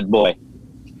this bad boy.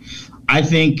 I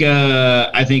think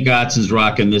Autzen's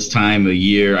rocking this time of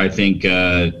year. I think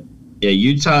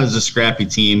Utah is a scrappy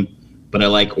team, but I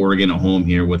like Oregon at home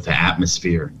here with the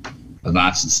atmosphere of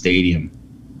Autzen Stadium.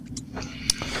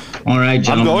 All right,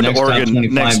 gentlemen. I'm going to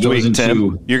Oregon next week,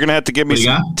 Tim. You're going to have to give me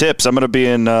some tips. I'm going to be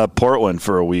in Portland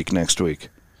for a week next week.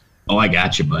 Oh, I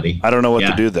got you, buddy. I don't know what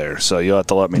to do there, so you'll have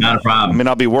to let me know. Not a problem. I mean,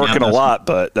 I'll be working a lot,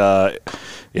 but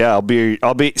I'll be.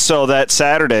 So that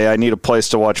Saturday, I need a place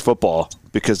to watch football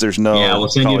because there's no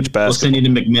college basketball. We'll send you to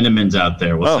McMinimans out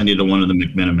there. We'll send you to one of the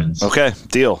McMinimans. Okay,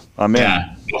 deal. I'm in.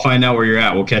 Yeah, we'll find out where you're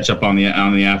at. We'll catch up on the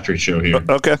after show here.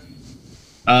 Okay.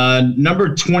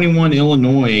 Number 21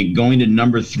 Illinois going to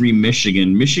number 3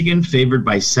 Michigan. Michigan favored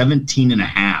by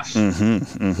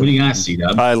 17.5. What do you got,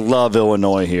 C-Dub? I love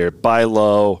Illinois here. Buy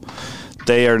low.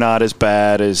 They are not as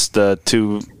bad as the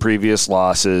 2 previous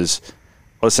losses.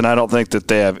 Listen, I don't think that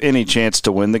they have any chance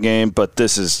to win the game, but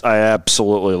I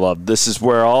absolutely love. This is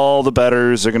where all the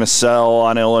bettors are going to sell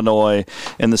on Illinois,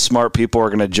 and the smart people are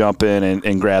going to jump in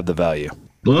and grab the value.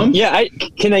 Bloom? Yeah,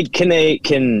 can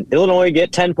Illinois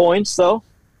get 10 points though?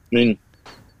 I mean,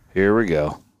 here we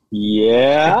go.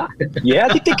 Yeah, I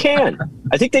think they can.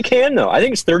 I think they can, though. I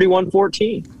think it's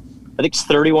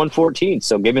 31-14.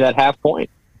 So give me that half point.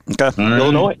 Okay. Right.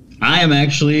 Illinois. I am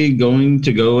actually going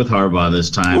to go with Harbaugh this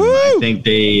time. Woo!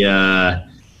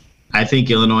 I think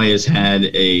Illinois has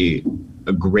had a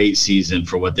great season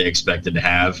for what they expected to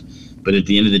have. But at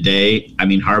the end of the day, I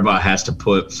mean, Harbaugh has to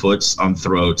put foots on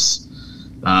throats.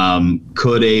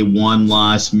 Could a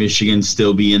 1-loss Michigan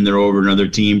still be in there over another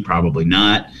team? Probably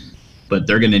not. But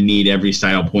they're going to need every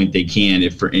style point they can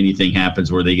if for anything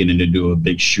happens where they get into a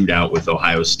big shootout with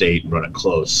Ohio State and run it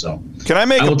close. So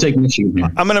I will take Michigan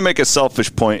here. I'm going to make a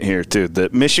selfish point here, too,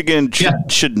 that Michigan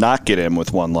should not get in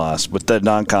with 1 loss with the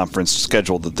non-conference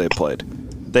schedule that they played.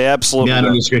 They absolutely I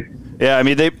don't disagree. Yeah, I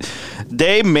mean,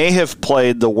 they may have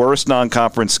played the worst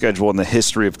non-conference schedule in the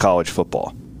history of college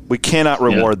football. We cannot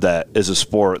reward that as a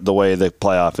sport the way the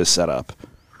playoff is set up.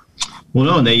 Well,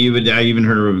 no, I even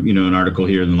heard an article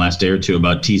here in the last day or two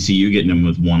about TCU getting them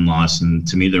with 1 loss, and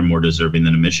to me, they're more deserving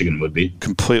than a Michigan would be.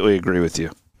 Completely agree with you.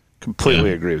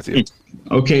 Agree with you.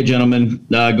 Okay, gentlemen,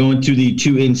 going to the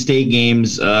 2 in-state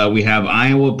games, we have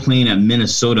Iowa playing at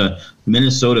Minnesota.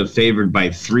 Minnesota favored by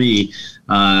 3.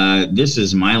 This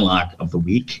is my lock of the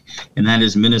week, and that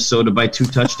is Minnesota by 2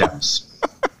 touchdowns.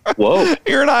 Whoa.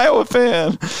 You're an Iowa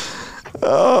fan.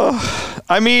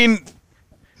 I mean,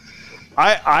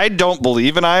 I don't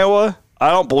believe in Iowa. I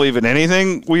don't believe in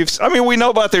anything. We know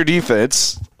about their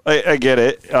defense. I get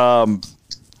it.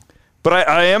 But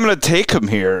I am going to take them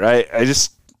here. This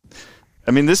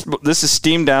is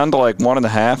steamed down to like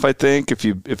 1.5, I think,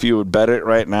 if you would bet it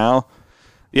right now.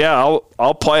 Yeah,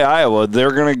 I'll play Iowa.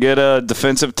 They're going to get a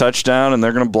defensive touchdown, and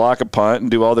they're going to block a punt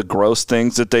and do all the gross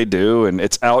things that they do, and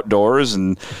it's outdoors,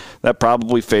 and that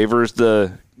probably favors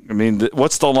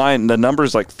what's the line? The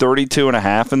number's like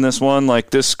 32.5 in this one. Like,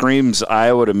 this screams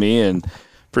Iowa to me, and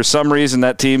for some reason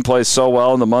that team plays so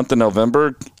well in the month of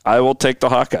November, I will take the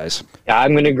Hawkeyes.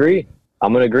 I'm going to agree.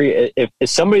 If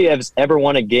somebody has ever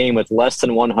won a game with less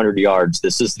than 100 yards,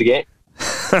 this is the game.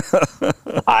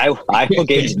 Iowa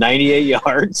gains 98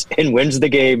 yards and wins the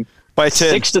game by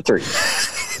 10.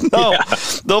 6-3. No,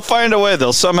 they'll find a way.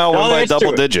 They'll somehow win by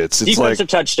double digits. It's defensive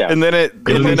touchdown. And then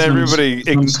everybody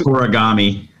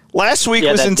scoreagami. Last week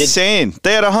was insane.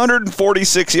 They had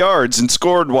 146 yards and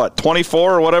scored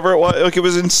 24 or whatever it was. Like, it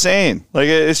was insane. Like,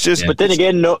 it's just. But then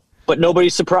again, but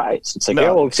nobody's surprised. It's like,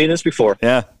 well, we've seen this before.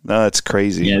 Yeah, no, that's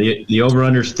crazy. Yeah, the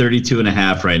over/under is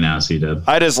 32.5 right now. C-Dub.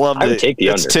 I just love that.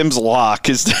 It's Tim's lock.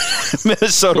 Is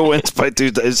Minnesota wins by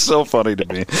 2. It's so funny to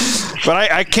me.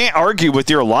 But I can't argue with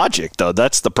your logic, though.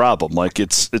 That's the problem. Like,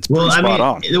 it's pretty spot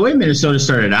on. The way Minnesota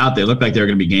started out, they looked like they were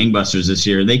going to be gangbusters this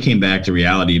year. They came back to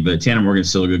reality. But Tanner Morgan's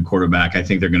still a good quarterback. I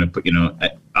think they're going to put,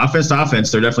 offense to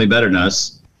offense. They're definitely better than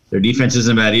us. Their defense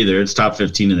isn't bad either. It's top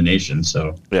 15 in the nation.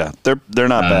 So yeah, they're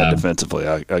not bad defensively.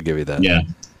 I'll give you that. Yeah.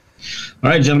 All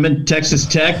right, gentlemen. Texas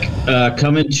Tech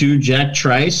coming to Jack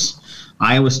Trice.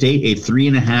 Iowa State, a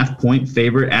 3.5-point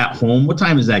favorite at home. What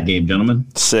time is that game, gentlemen?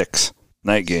 6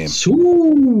 night game.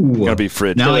 Ooh. Gonna be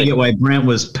frigid. Now I get why Brent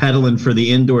was peddling for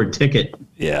the indoor ticket.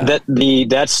 Yeah.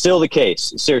 That's still the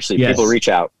case. Seriously, people reach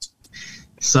out.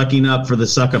 Sucking up for the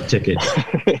suck-up ticket.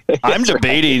 I'm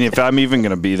debating if I'm even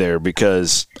going to be there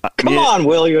because... Come on,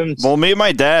 Williams. Well, me and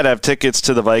my dad have tickets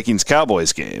to the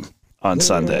Vikings-Cowboys game on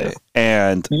Sunday.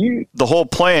 And the whole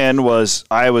plan was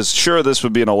I was sure this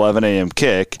would be an 11 a.m.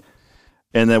 kick,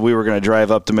 and then we were going to drive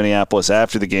up to Minneapolis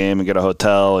after the game and get a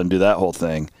hotel and do that whole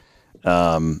thing.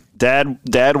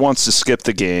 Dad wants to skip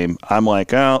the game. I'm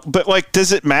like, oh, but like,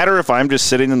 does it matter if I'm just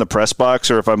sitting in the press box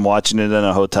or if I'm watching it in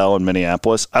a hotel in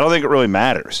Minneapolis? I don't think it really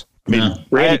matters. I mean,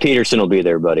 Randy Peterson will be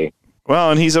there, buddy.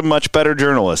 Well, and he's a much better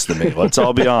journalist than me. Let's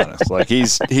all be honest. Like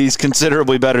he's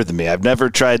considerably better than me. I've never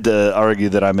tried to argue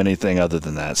that I'm anything other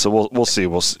than that. So we'll see.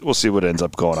 We'll see what ends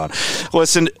up going on.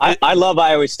 Listen, I love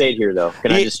Iowa State here, though.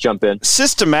 Can I just jump in?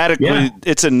 Systematically,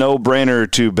 It's a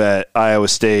no-brainer to bet Iowa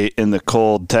State in the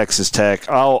cold Texas Tech.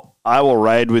 I will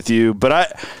ride with you,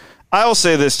 but I will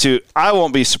say this too. I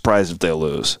won't be surprised if they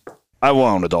lose. I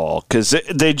won't at all because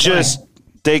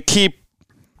they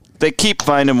keep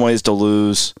finding ways to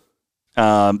lose.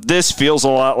 This feels a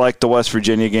lot like the West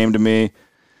Virginia game to me,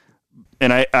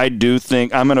 and I do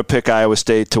think I'm going to pick Iowa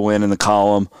State to win in the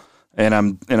column, and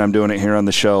I'm doing it here on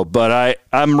the show. But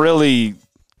I'm really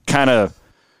kind of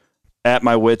at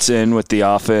my wits' end with the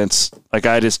offense. Like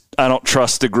I don't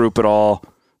trust the group at all.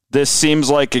 This seems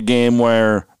like a game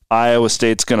where Iowa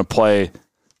State's going to play.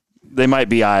 They might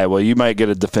be Iowa. You might get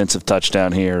a defensive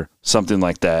touchdown here, something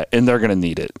like that, and they're going to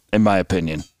need it, in my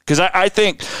opinion. Because I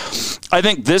think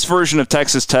this version of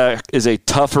Texas Tech is a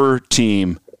tougher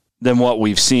team than what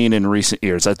we've seen in recent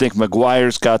years. I think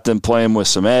McGuire's got them playing with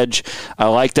some edge. I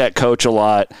like that coach a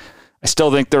lot. I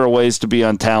still think there are ways to be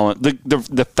on talent.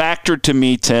 The factor to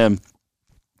me, Tim,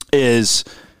 is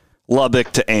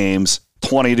Lubbock to Ames,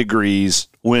 20 degrees,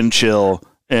 wind chill,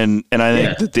 and I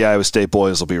think that the Iowa State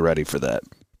boys will be ready for that.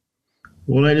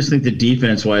 Well, I just think that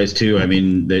defense-wise too. I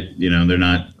mean, that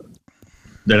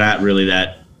they're not really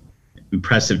that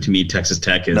impressive to me. Texas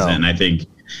Tech is, and I think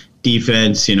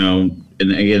defense. And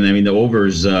again, I mean the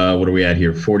overs. What are we at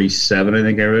here? 47. I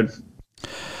think I read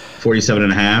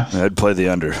 47.5. I'd play the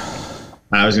under.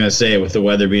 I was going to say, with the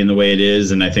weather being the way it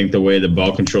is, and I think the way the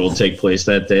ball control will take place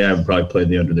that day, I would probably play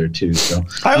the under there too. So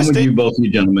I'm with you, both of you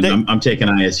gentlemen. I'm taking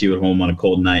ISU at home on a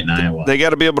cold night in Iowa. They got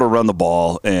to be able to run the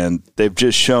ball, and they've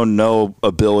just shown no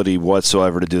ability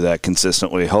whatsoever to do that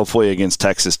consistently. Hopefully against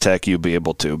Texas Tech, you'll be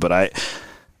able to. But I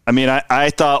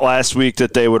thought last week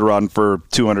that they would run for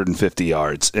 250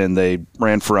 yards, and they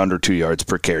ran for under 2 yards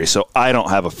per carry. So I don't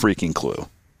have a freaking clue.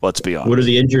 Let's be honest. What are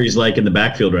the injuries like in the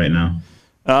backfield right now?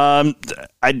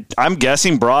 I'm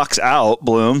guessing Brock's out.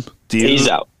 Bloom, he's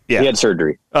out. Yeah, he had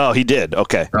surgery. Oh, he did.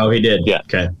 Okay. Oh, he did. Yeah.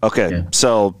 Okay. Yeah.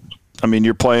 So, I mean,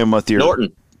 you're playing with your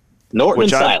Norton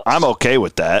which and Silas. I'm okay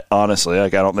with that. Honestly,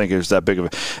 like I don't think there's that big of a.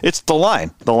 It's the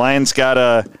line. The line's got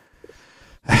a.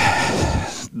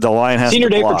 The line has Senior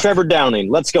to day block. for Trevor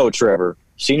Downing. Let's go, Trevor.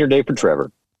 Senior day for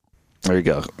Trevor. There you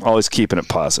go. Always keeping it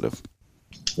positive.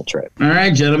 That's right. All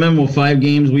right, gentlemen. Well, 5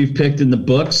 games we've picked in the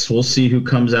books. We'll see who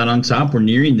comes out on top. We're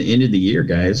nearing the end of the year,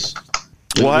 guys.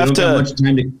 We don't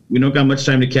got much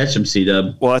time to catch them,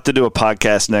 C-Dub. We'll have to do a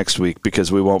podcast next week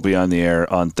because we won't be on the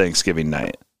air on Thanksgiving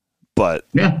night. But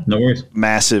yeah, no worries.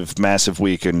 Massive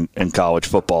week in college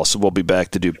football. So we'll be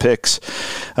back to do picks.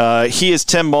 He is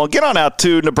Tim Mull. Get on out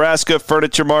to Nebraska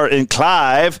Furniture Mart in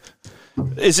Clive.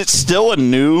 Is it still a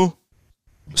new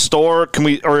store?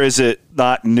 Or is it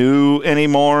not new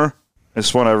anymore? I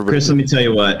just want everybody. Chris, let me tell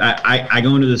you what. I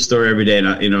go into the store every day, and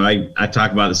I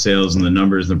talk about the sales and the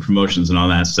numbers and the promotions and all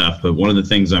that stuff. But one of the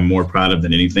things I'm more proud of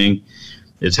than anything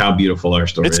is how beautiful our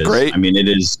store is. It's great. I mean, it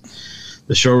is.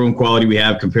 the showroom quality we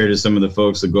have compared to some of the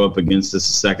folks that go up against us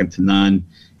is second to none.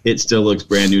 It still looks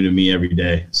brand new to me every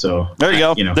day. So there you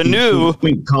go.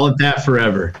 We can call it that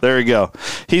forever. There you go.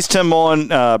 He's Tim Mullen,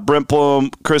 Brent Bloom,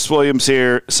 Chris Williams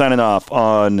here, signing off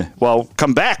on. Well,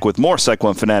 come back with more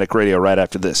Cyclone Fanatic Radio right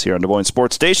after this here on Des Moines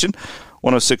Sports Station,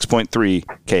 106.3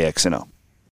 KXNO.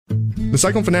 The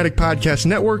Cyclone Fanatic Podcast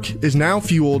Network is now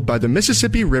fueled by the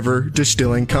Mississippi River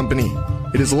Distilling Company.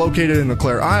 It is located in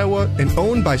LeClaire, Iowa, and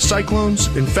owned by Cyclones.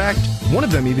 In fact, one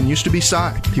of them even used to be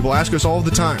Cy. People ask us all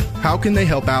the time, how can they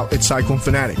help out at Cyclone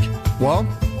Fanatic? Well,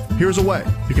 here's a way.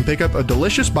 You can pick up a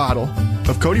delicious bottle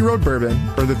of Cody Road Bourbon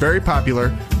or the very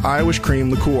popular Irish Cream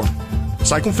Liqueur.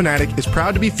 Cyclone Fanatic is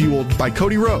proud to be fueled by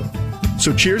Cody Road.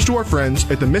 So cheers to our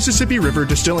friends at the Mississippi River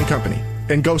Distilling Company,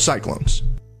 and go Cyclones.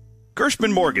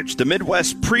 Gershman Mortgage, the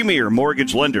Midwest's premier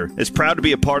mortgage lender, is proud to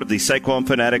be a part of the Cyclone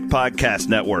Fanatic Podcast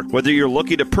Network. Whether you're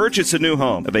looking to purchase a new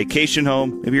home, a vacation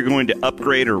home, if you're going to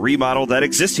upgrade or remodel that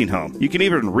existing home, you can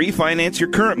even refinance your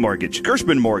current mortgage.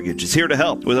 Gershman Mortgage is here to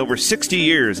help. With over 60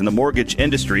 years in the mortgage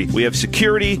industry, we have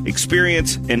security,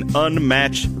 experience, and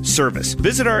unmatched service.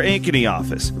 Visit our Ankeny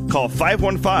office. Call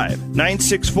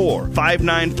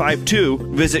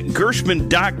 515-964-5952. Visit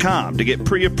Gershman.com to get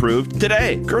pre-approved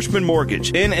today. Gershman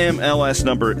Mortgage, NMLS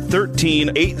number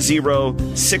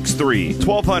 138063,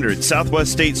 1200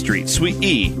 Southwest State Street, Suite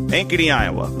E, Ankeny,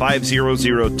 Iowa,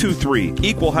 50023.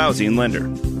 Equal housing lender.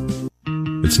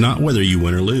 It's not whether you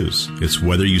win or lose. It's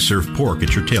whether you serve pork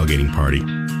at your tailgating party.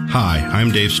 Hi,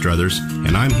 I'm Dave Struthers,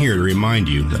 and I'm here to remind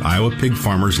you that Iowa pig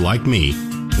farmers like me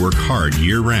work hard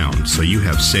year-round so you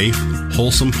have safe,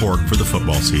 wholesome pork for the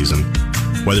football season.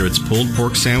 Whether it's pulled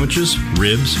pork sandwiches,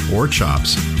 ribs, or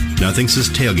chops, nothing says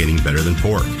tailgating better than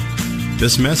pork.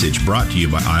 This message brought to you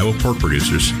by Iowa pork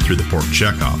producers through the Pork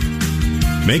Checkoff.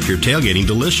 Make your tailgating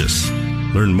delicious.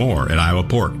 Learn more at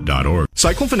iowapork.org.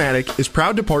 Cyclone Fanatic is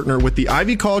proud to partner with the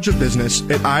Ivy College of Business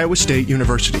at Iowa State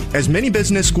University. As many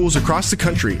business schools across the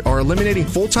country are eliminating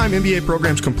full-time MBA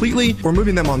programs completely or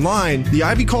moving them online, the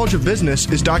Ivy College of Business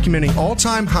is documenting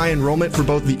all-time high enrollment for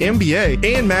both the MBA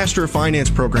and Master of Finance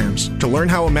programs. To learn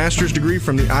how a master's degree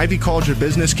from the Ivy College of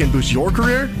Business can boost your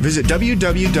career, visit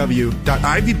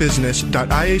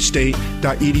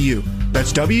www.ivybusiness.iastate.edu.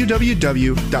 That's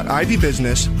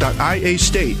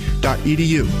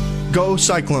www.ivybusiness.iastate.edu. Go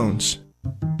Cyclones.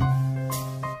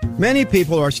 Many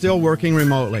people are still working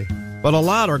remotely, but a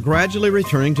lot are gradually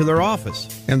returning to their office,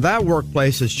 and that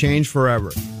workplace has changed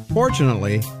forever.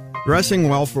 Fortunately, dressing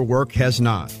well for work has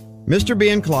not. Mr.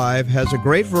 B and Clive has a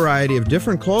great variety of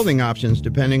different clothing options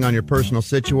depending on your personal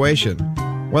situation.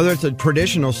 Whether it's a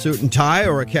traditional suit and tie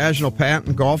or a casual pant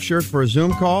and golf shirt for a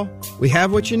Zoom call, we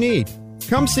have what you need.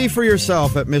 Come see for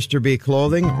yourself at Mr. B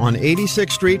Clothing on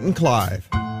 86th Street in Clive.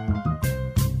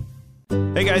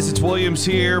 Hey guys, it's Williams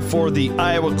here for the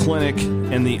Iowa Clinic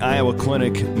and the Iowa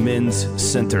Clinic Men's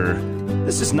Center.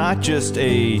 This is not just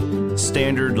a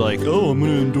standard I'm going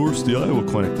to endorse the Iowa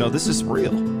Clinic. No, this is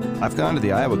real. I've gone to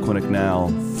the Iowa Clinic now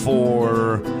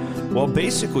for,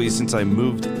 basically since I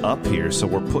moved up here. So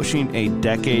we're pushing a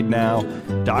decade now.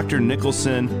 Dr.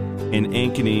 Nicholson in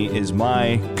Ankeny is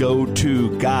my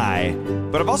go-to guy.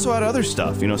 But I've also had other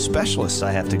stuff, specialists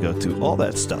I have to go to, all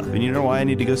that stuff. And you know why I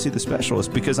need to go see the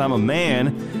specialist? Because I'm a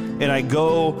man, and I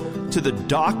go to the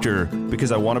doctor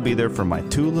because I want to be there for my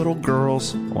two little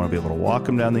girls. I want to be able to walk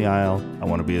them down the aisle. I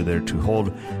want to be there to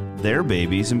hold their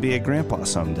babies and be a grandpa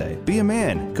someday. Be a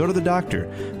man. Go to the doctor.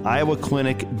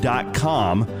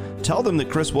 iowaclinic.com. Tell them that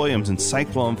Chris Williams and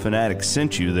Cyclone Fanatic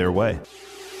sent you their way.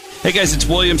 Hey guys, it's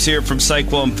Williams here from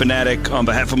Cyclone Fanatic on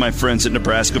behalf of my friends at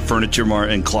Nebraska Furniture Mart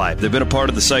in Clive. They've been a part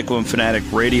of the Cyclone Fanatic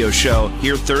radio show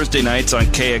here Thursday nights on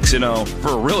KXNO for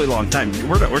a really long time.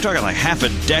 We're talking like half a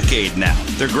decade now.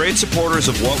 They're great supporters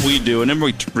of what we do, and in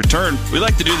return, we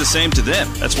like to do the same to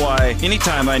them. That's why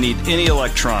anytime I need any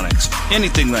electronics,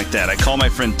 anything like that, I call my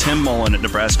friend Tim Mullen at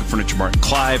Nebraska Furniture Mart in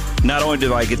Clive. Not only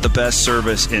do I get the best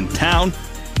service in town,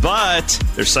 but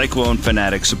they're Cyclone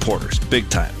Fanatic supporters, big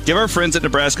time. Give our friends at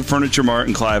Nebraska Furniture Mart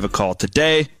in Clive a call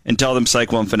today and tell them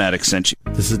Cyclone Fanatic sent you.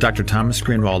 This is Dr. Thomas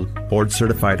Greenwald,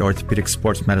 board-certified orthopedic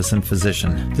sports medicine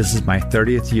physician. This is my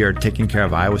 30th year taking care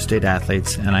of Iowa State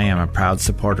athletes, and I am a proud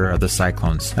supporter of the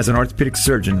Cyclones. As an orthopedic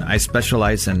surgeon, I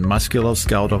specialize in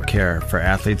musculoskeletal care for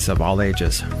athletes of all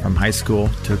ages, from high school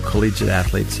to collegiate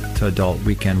athletes to adult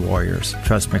weekend warriors.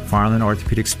 Trust McFarland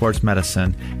Orthopedic Sports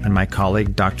Medicine and my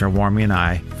colleague Dr. Warmy and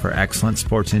I for excellent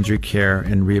sports injury care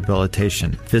and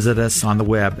rehabilitation. Visit us on the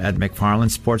web at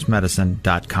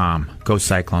McFarlandSportsMedicine.com. Go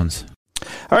Cyclones.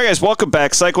 All right, guys, welcome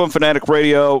back. Cyclone Fanatic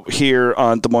Radio here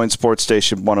on Des Moines Sports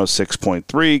Station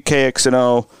 106.3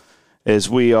 KXNO. as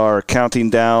we are counting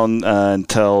down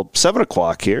until 7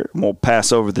 o'clock here. We'll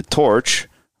pass over the torch.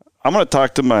 I'm going to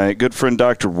talk to my good friend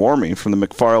Dr. Warmy from the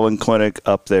McFarland Clinic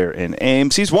up there in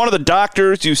Ames. He's one of the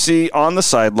doctors you see on the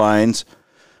sidelines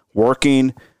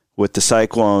working with the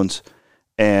Cyclones.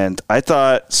 And I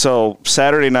thought, so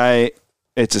Saturday night,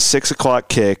 it's a 6 o'clock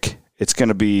kick. It's going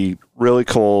to be really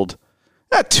cold.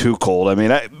 Not too cold. I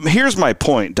mean, here's my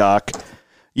point, Doc.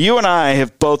 You and I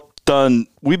have both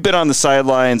we've been on the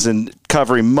sidelines and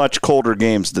covering much colder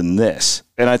games than this.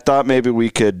 And I thought maybe we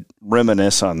could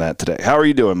reminisce on that today. How are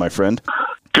you doing, my friend?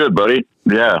 Good, buddy.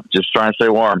 Yeah, just trying to stay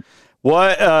warm.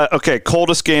 What? Okay,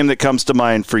 coldest game that comes to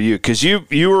mind for you? Because you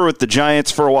were with the Giants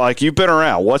for a while. Like, you've been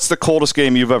around. What's the coldest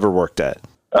game you've ever worked at?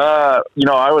 I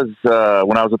was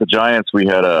when I was with the Giants, we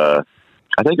had I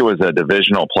think it was a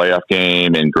divisional playoff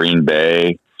game in Green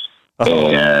Bay.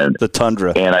 And the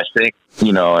Tundra. And I think,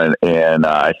 and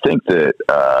I think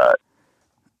that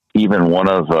even one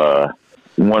of the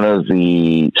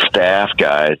staff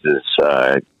guys'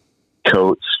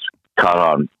 coats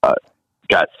got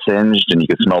singed, and you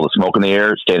could smell the smoke in the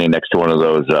air standing next to one of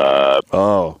those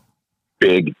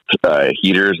big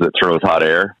heaters that throws hot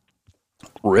air.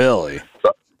 Really?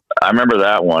 So I remember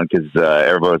that one because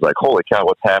everybody was like, "Holy cow,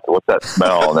 what's happened? What's that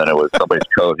smell?" And then it was somebody's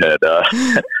coat had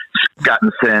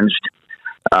gotten singed.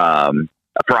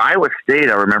 For Iowa State,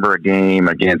 I remember a game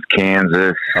against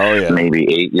Kansas maybe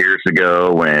 8 years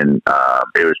ago when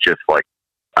it was just like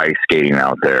ice skating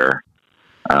out there.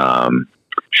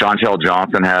 Chantel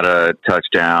Johnson had a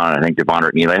touchdown. I think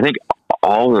Devondre Neely. I think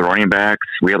all the running backs,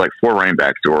 we had like 4 running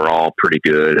backs who were all pretty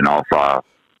good and also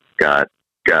got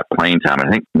playing time.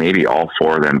 I think maybe all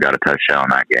 4 of them got a touchdown in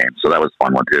that game. So that was a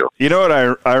fun one too. You know what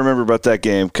I remember about that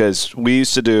game? Because we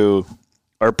used to do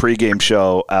our pregame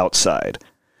show outside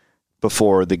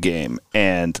before the game,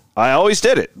 and I always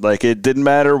did it. Like, it didn't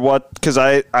matter what, because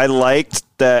I liked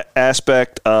that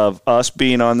aspect of us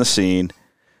being on the scene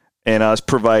and us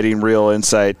providing real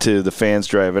insight to the fans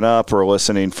driving up or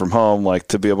listening from home, like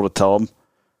to be able to tell them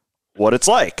what it's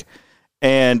like.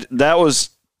 And that was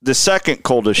the second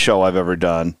coldest show I've ever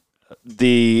done.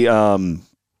 The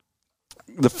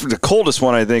coldest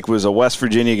one, I think, was a West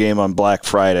Virginia game on Black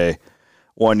Friday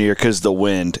one year because the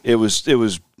wind. It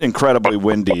was incredibly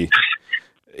windy.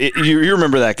 You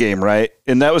remember that game, right?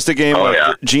 And that was the game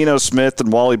where Geno Smith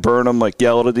and Wally Burnham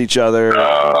yelled at each other.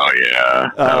 Oh yeah,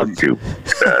 that was too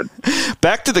bad.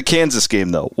 Back to the Kansas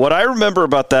game though. What I remember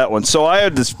about that one. So I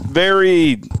had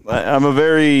I'm a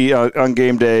very on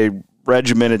game day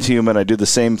regimented human. I do the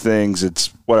same things. It's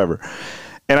whatever.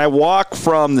 And I walk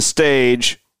from the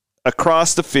stage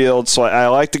across the field, so I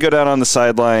like to go down on the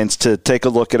sidelines to take a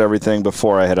look at everything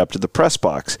before I head up to the press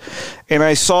box. And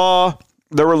I saw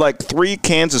there were 3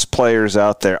 Kansas players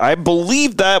out there. I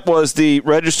believe that was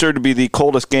registered to be the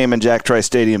coldest game in Jack Trice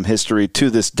Stadium history to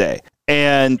this day.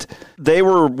 And they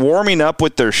were warming up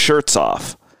with their shirts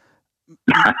off.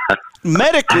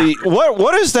 Medically,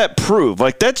 what does that prove?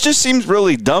 That just seems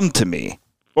really dumb to me.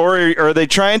 Or are they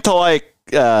trying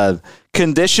to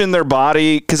condition their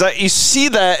body? Because you see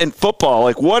that in football.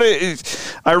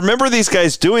 I remember these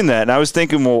guys doing that, and I was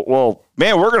thinking, well,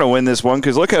 man, we're going to win this one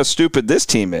because look how stupid this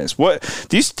team is.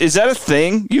 Is that a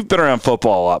thing? You've been around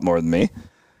football a lot more than me.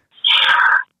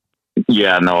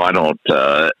 Yeah, no, I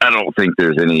don't think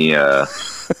there's any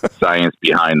science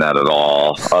behind that at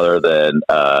all, other than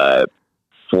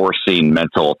forcing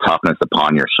mental toughness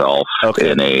upon yourself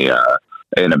in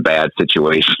a bad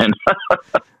situation.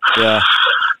 Yeah.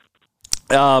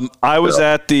 I was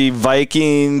at the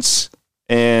Vikings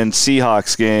and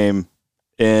Seahawks game,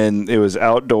 and it was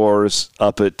outdoors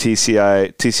up at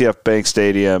TCF Bank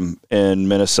Stadium in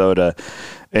Minnesota.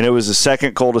 And it was the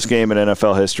second coldest game in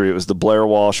NFL history. It was the Blair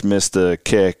Walsh missed the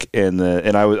kick, and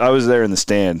I was there in the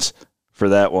stands for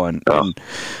that one. Oh. And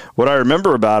what I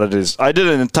remember about it is I did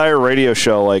an entire radio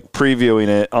show previewing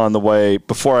it on the way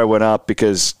before I went up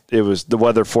because the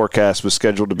weather forecast was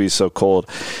scheduled to be so cold.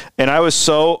 And I was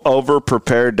so over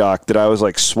prepared, Doc, that I was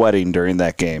sweating during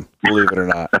that game, believe it or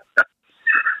not.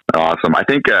 Awesome. I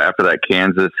think after that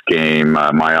Kansas game,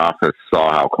 my office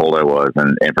saw how cold I was.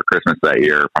 And for Christmas that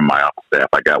year from my office staff,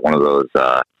 I got one of those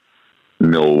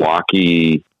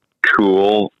Milwaukee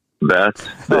Cool vests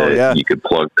that you could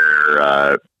plug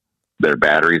their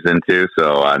batteries into.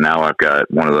 So now I've got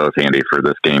one of those handy for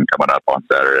this game coming up on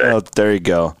Saturday. Oh, there you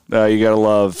go. You gotta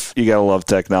love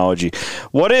technology.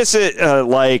 What is it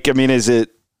like? I mean, is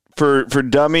it for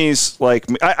dummies like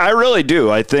me? I really do.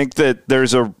 I think that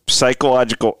there's a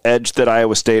psychological edge that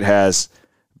Iowa State has,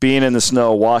 being in the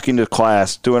snow, walking to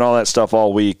class, doing all that stuff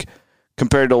all week,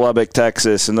 compared to Lubbock,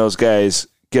 Texas, and those guys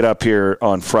get up here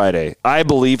on Friday. I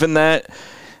believe in that.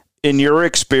 in your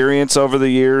experience over the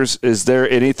years, is there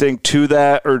anything to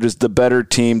that, or does the better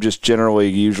team just generally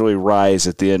usually rise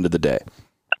at the end of the day?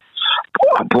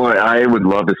 Oh, boy, I would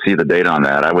love to see the data on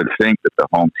that. I would think that the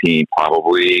home team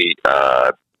probably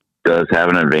does have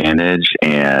an advantage,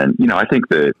 and I think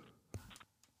that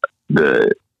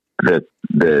the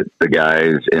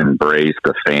guys embrace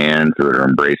the fans that are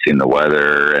embracing the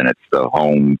weather, and it's the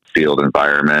home field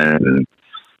environment. And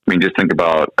I mean, just think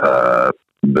about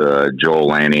the Joel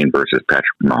Lanning versus Patrick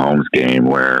Mahomes game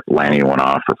where Lanning went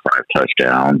off for 5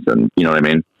 touchdowns, and you know what I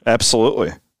mean?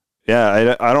 Absolutely.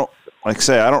 Yeah, I don't, like I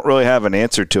say, I don't really have an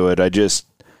answer to it.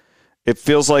 It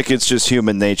feels like it's just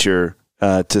human nature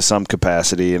to some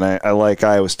capacity, and I like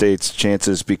Iowa State's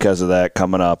chances because of that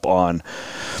coming up on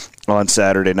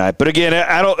Saturday night. But again,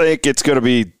 I don't think it's going to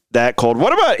be that cold.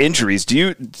 What about injuries?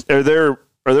 Are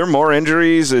there more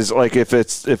injuries? Is like if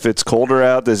it's colder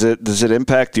out, does it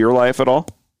impact your life at all?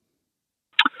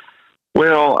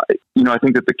 Well, I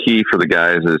think that the key for the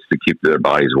guys is to keep their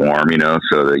bodies warm,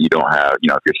 so that you don't have,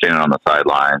 if you're standing on the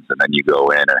sidelines and then you go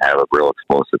in and have a real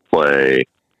explosive play,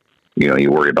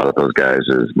 you worry about those guys'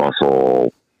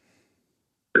 muscle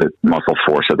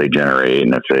force that they generate,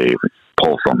 and if they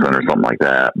pull something or something like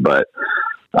that. But,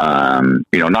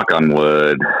 knock on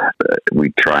wood,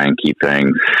 we try and keep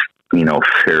things,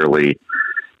 fairly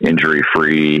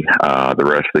injury-free the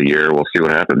rest of the year. We'll see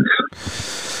what happens.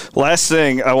 Last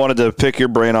thing I wanted to pick your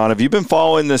brain on. Have you been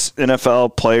following this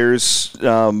NFL players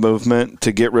movement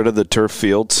to get rid of the turf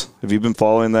fields? Have you been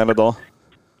following that at all?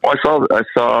 Well, I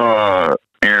saw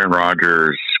Aaron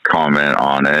Rodgers comment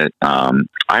on it.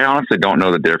 I honestly don't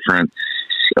know the difference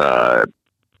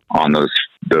on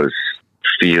those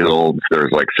fields.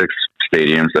 There's like 6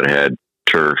 stadiums that had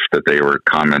turf that they were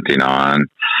commenting on.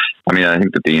 I mean, I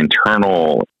think that the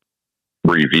internal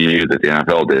review that the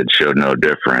NFL did showed no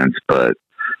difference, but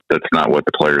that's not what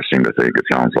the players seem to think, it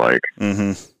sounds like.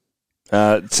 Mm-hmm.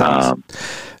 It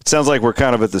sounds like we're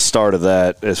kind of at the start of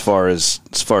that as far as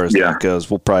that goes.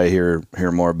 We'll probably hear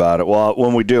more about it. Well,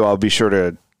 when we do, I'll be sure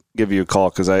to give you a call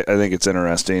because I think it's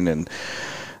interesting. And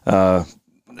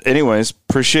anyways,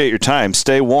 appreciate your time.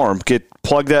 Stay warm.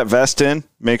 Plug that vest in.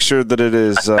 Make sure that it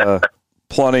is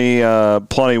plenty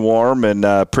warm. And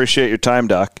appreciate your time,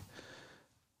 Doc.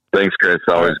 Thanks, Chris.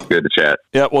 Always good to chat.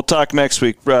 Yeah, we'll talk next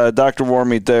week. Dr.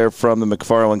 Wormy there from the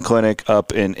McFarland Clinic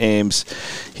up in Ames.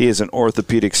 He is an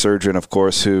orthopedic surgeon, of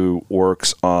course, who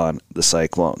works on the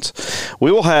Cyclones.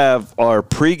 We will have our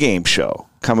pregame show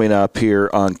coming up here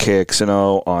on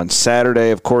KXNO on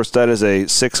Saturday. Of course, that is a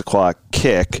 6 o'clock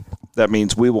kick. That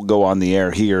means we will go on the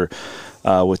air here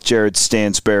with Jared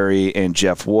Stansberry and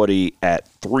Jeff Woody at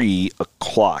 3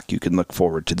 o'clock. You can look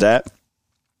forward to that.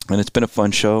 And it's been a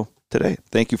fun show today.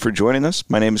 Thank you for joining us.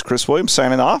 My name is Chris Williams,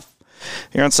 signing off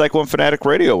here on Cyclone Fanatic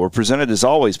Radio. We're presented, as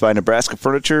always, by Nebraska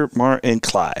Furniture, Mart and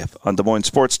Clive on Des Moines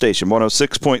Sports Station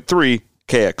 106.3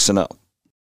 KXNO.